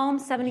Psalm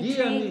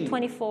Guia-me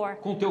 73:24.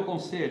 com teu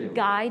conselho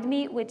Guide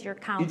me with your e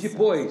counsel,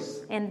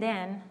 depois and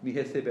then me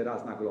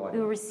receberás na glória.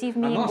 you will receive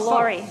A me in nossa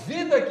glory.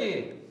 vida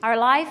aqui Our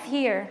life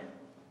here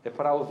é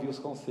para ouvir os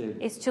conselhos,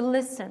 is to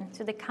listen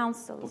to the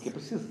counsels porque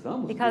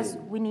precisamos because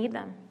dele we need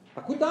them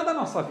para cuidar da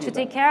nossa to vida,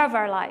 take care of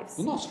our lives,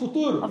 do nosso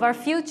futuro. of our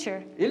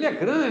future. Ele é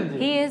grande,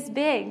 He is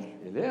big.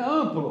 ele é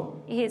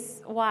amplo He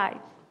is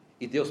wide.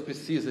 e Deus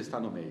precisa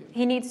estar no meio.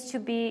 He needs to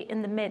be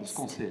in the Os midst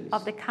conselhos.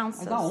 of the Mas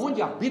counsels.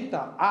 aonde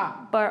habita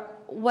a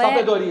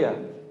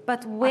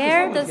But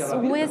where sabe onde does ela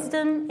habita?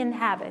 wisdom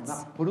inhabits?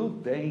 Na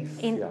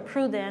prudência. In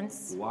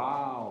prudence.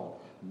 Uau!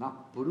 Na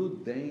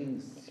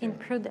prudência. In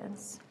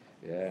prudence.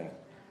 É.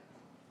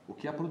 O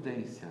que é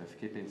prudência? Eu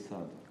fiquei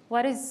pensando.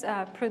 What is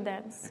É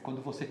prudence?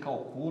 quando você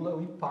calcula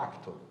o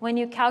impacto When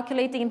you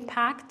calculate the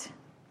impact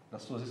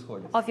das suas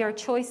escolhas, of your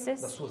das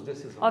choices, suas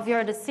decisões. of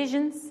your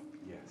decisions.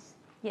 Yes.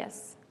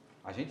 Yes.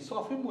 A gente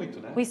sofre muito,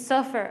 né? We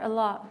suffer a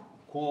lot.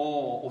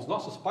 Com os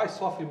nossos pais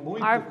sofrem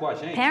muito Our com a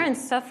gente. parents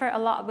suffer a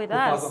lot with por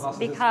causa das us nossas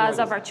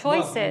because of our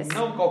escolhas. choices. Nós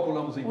não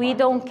calculamos o impacto. We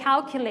don't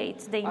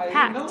calculate the Aí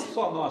não impact.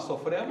 só nós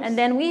sofremos, And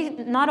then we,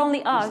 not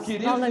only os us,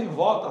 queridos not em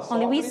volta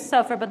only we sofrem.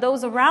 suffer, but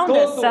those around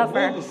Todo us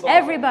suffer. mundo sofre.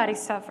 Everybody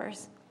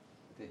suffers.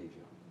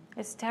 Terrível.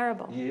 It's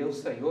terrible. E eu,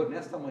 Senhor,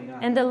 nesta manhã,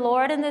 And the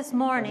Lord in this dizendo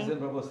morning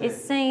pra você, is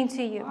saying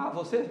to you,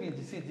 você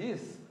se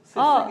diz ser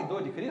oh,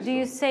 seguidor de Cristo? do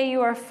you say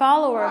you are a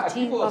follower of,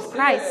 Que of você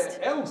Christ?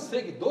 é um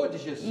seguidor de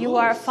Jesus? You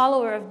are a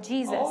follower of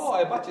Jesus.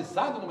 É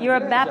batizado numa You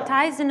are igreja?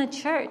 baptized in a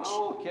church.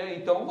 Ok,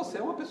 então você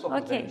é uma pessoa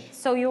Okay, prudente.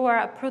 so you are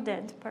a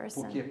prudent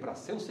person. Porque para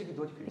ser um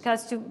seguidor de Cristo,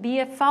 Because to be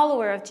a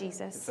follower of Jesus,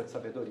 precisa de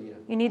sabedoria.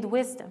 you need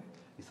wisdom.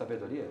 E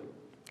sabedoria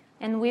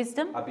And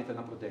wisdom habita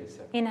na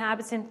prudência.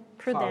 inhabits in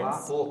Falar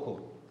prudence,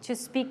 pouco to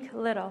speak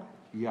little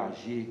e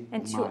agir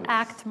and to mais.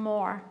 act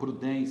more.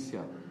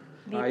 Prudência.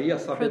 Be Aí a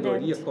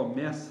sabedoria prudent.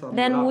 começa a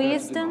Then morar perto de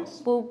wisdom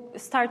nós. will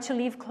start to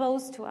live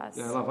close to us.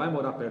 Ela vai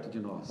morar perto de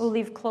nós. Will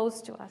live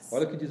close to us.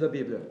 Olha o que diz a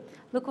Bíblia.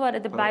 Look what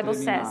the Para Bible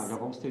terminar, says. já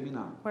vamos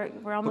terminar.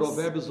 We're almost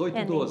Provérbios 8,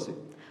 ending. 12.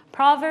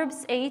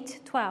 Proverbs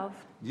 8:12.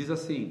 Diz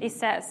assim: It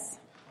says,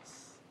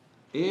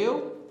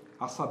 Eu,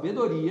 a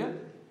sabedoria,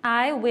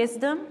 I,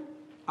 wisdom,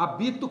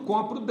 habito com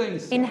a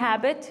prudência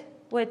inhabit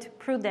with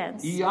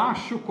prudence, e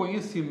acho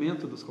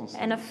conhecimento dos and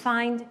conselhos.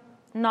 find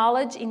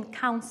knowledge in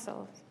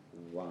counsel.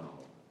 Uau,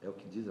 é o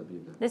que diz a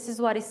Bíblia. This is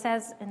what it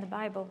says in the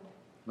Bible.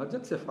 Não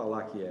adianta você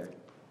falar que é.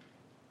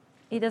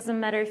 It doesn't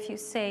matter if you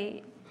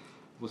say,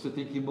 Você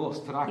tem que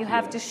mostrar you que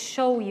have é. to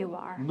show you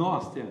are.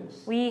 Nós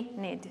temos. We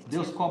need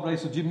Deus to. cobra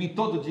isso de mim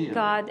todo dia.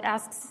 God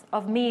asks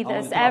of me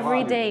Aonde this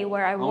every trabalho, day,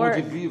 where I aonde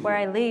work, vivo. where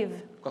I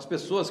live, Com as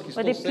pessoas que with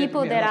estão the sempre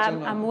people me that I'm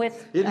relacionando. with,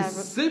 Ele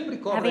sempre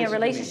cobra having a isso de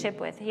mim.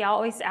 relationship with. He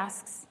always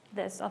asks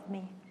this of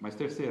me. Mas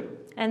terceiro,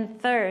 And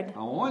third,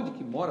 aonde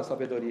que mora a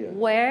sabedoria?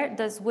 where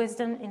does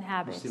wisdom No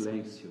inhabit?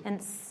 silêncio. In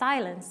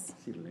silence.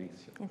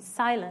 Silêncio. In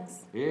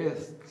silence.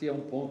 Este é um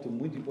ponto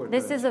muito importante.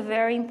 This is a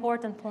very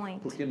important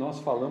point Porque nós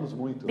falamos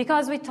muito.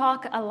 because we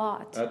talk a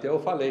lot. Até eu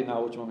falei na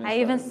última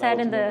mensagem. even no said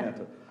in último the-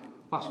 momento.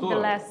 Pastor, the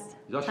last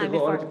já time chegou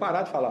a hora before. de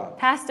parar de falar.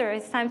 Pastor,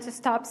 it's time to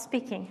stop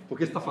speaking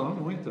Porque você está falando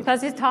muito.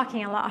 because you're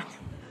talking a lot.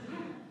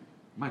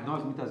 Mas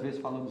nós muitas vezes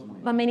falamos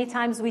muito. But many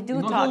times we E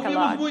do nós talk a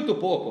ouvimos lot. muito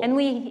pouco. And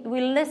we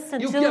listen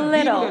E o too que a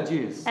Bíblia little.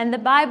 diz? And the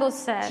Bible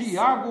says,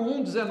 Tiago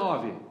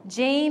 1,19.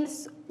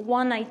 James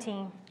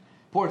 1:19.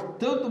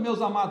 Portanto,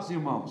 meus amados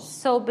irmãos,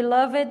 So,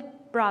 beloved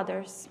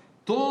brothers,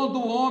 todo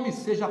homem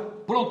seja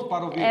pronto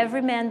para ouvir.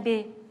 every man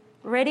be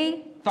ready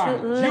to Tardio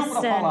para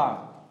listen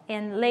falar.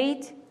 and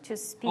late to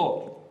speak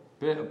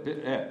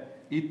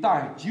E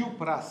tardio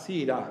para se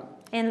irar.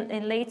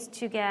 and late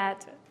to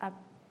get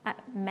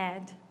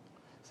mad.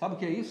 Sabe o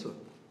que é isso?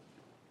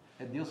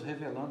 É Deus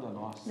revelando a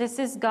nós This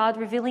is God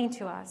revealing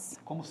to us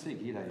como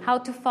seguir a Ele. how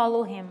to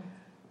follow Him.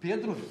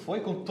 Pedro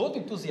foi com todo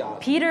entusiasmo.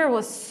 Peter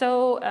was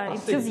so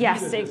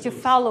enthusiastic to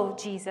follow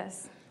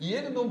Jesus. E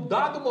ele, num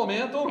dado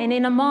momento, And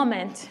in a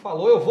moment,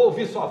 falou: Eu vou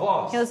ouvir sua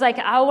voz. he was like,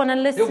 I want to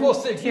listen vou to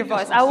seguir your teus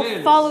voice. I will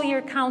conselhos. follow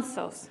your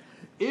counsels.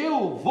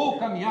 Eu vou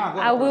caminhar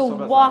agora I will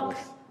sobre as walk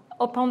águas.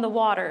 upon the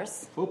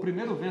waters. Foi o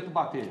primeiro vento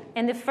bater.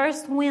 And the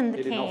first wind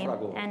Ele came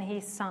naufragou. and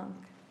he sunk.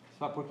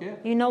 Sabe por quê?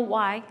 You know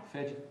why?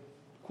 Fé de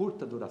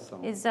curta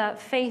duração. It's a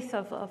faith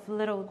of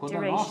little Quando a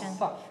duration.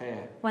 nossa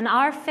fé When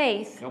our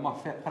faith é uma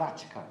fé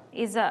prática,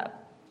 is a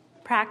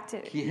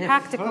que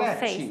practical reflete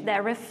faith that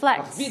a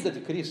reflects vida de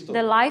Cristo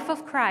the life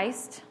of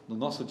Christ no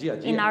nosso dia a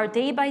dia, in our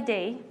day by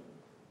day,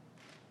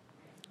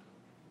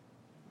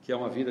 que é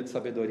uma vida de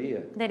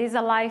sabedoria, that is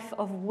a life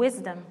of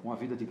wisdom, uma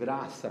vida de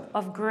graça,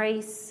 of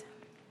grace,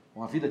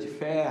 uma vida de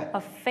fé.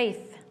 of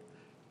faith,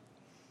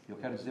 Eu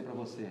quero dizer para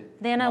você,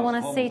 then I nós want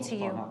to vamos say nos to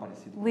you, tornar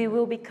parecidos com we ele.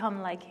 will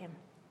become like him.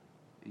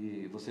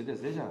 E você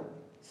deseja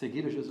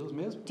seguir a Jesus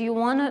mesmo? Do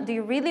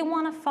you really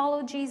want to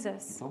follow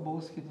Jesus? Então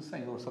busque do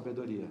Senhor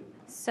sabedoria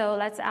So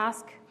let's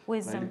ask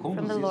wisdom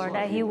from the Lord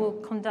that he will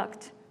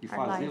conduct e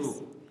our lives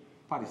fazê-lo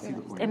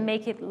parecido com and ele.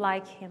 make it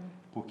like him.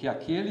 Porque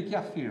aquele que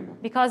afirma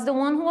Because the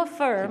one who que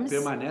affirms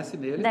permanece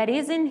nele that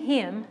is in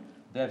him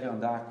deve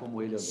andar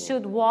como ele andou.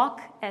 should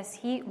walk as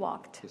he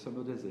walked. Esse é o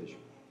meu desejo.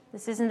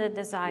 This isn't a Eu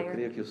desire,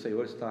 creio que o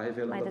Senhor está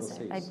revelando my a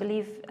desire. você I isso.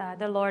 believe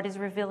the Lord is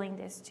revealing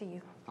this to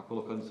you. Está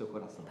colocando no seu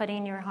coração. Put it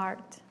in your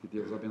heart. Que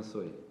Deus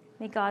abençoe.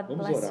 May God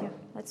Vamos bless orar. you.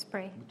 Let's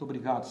pray. Muito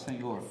obrigado,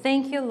 Senhor,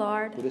 Thank you,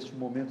 Lord, por este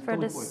momento for tão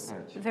this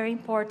importante. very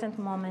important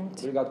moment.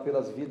 Obrigado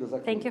pelas vidas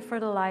aqui. Thank you for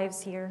the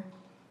lives here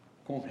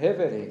Com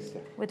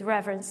reverência, with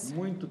reverence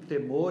muito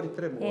temor e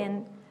tremor.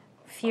 and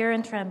fear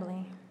and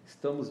trembling.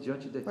 Estamos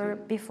diante de We're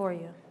Ti. before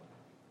you.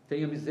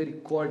 Tenha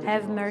misericórdia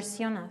Have de nós.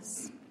 mercy on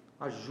us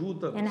and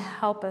Ajuda-nos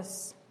help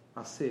us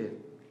a ser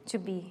to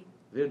be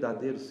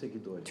verdadeiros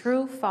seguidores.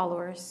 true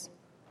followers.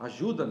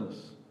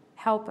 Ajuda-nos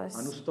Help a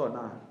us nos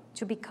tornar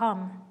to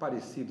become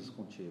parecidos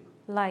contigo.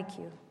 like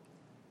you.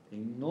 Em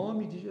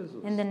nome de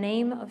Jesus. In the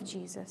name of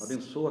Jesus.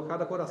 Abençoa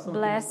cada coração aqui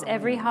Bless nesta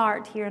every manhã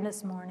heart here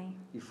this morning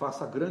e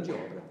faça a grande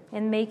obra.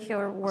 and make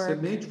your A work.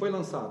 semente foi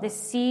lançada. The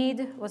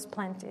seed was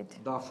planted.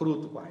 Dá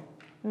fruto, Pai.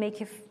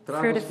 Make it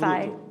Traga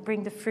fruitify. fruto.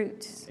 Bring the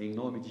fruits. Em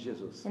nome de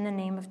Jesus. In the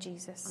name of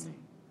Jesus.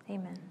 Amém.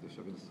 Amen. Deus te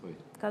abençoe.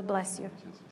 God bless you. Jesus.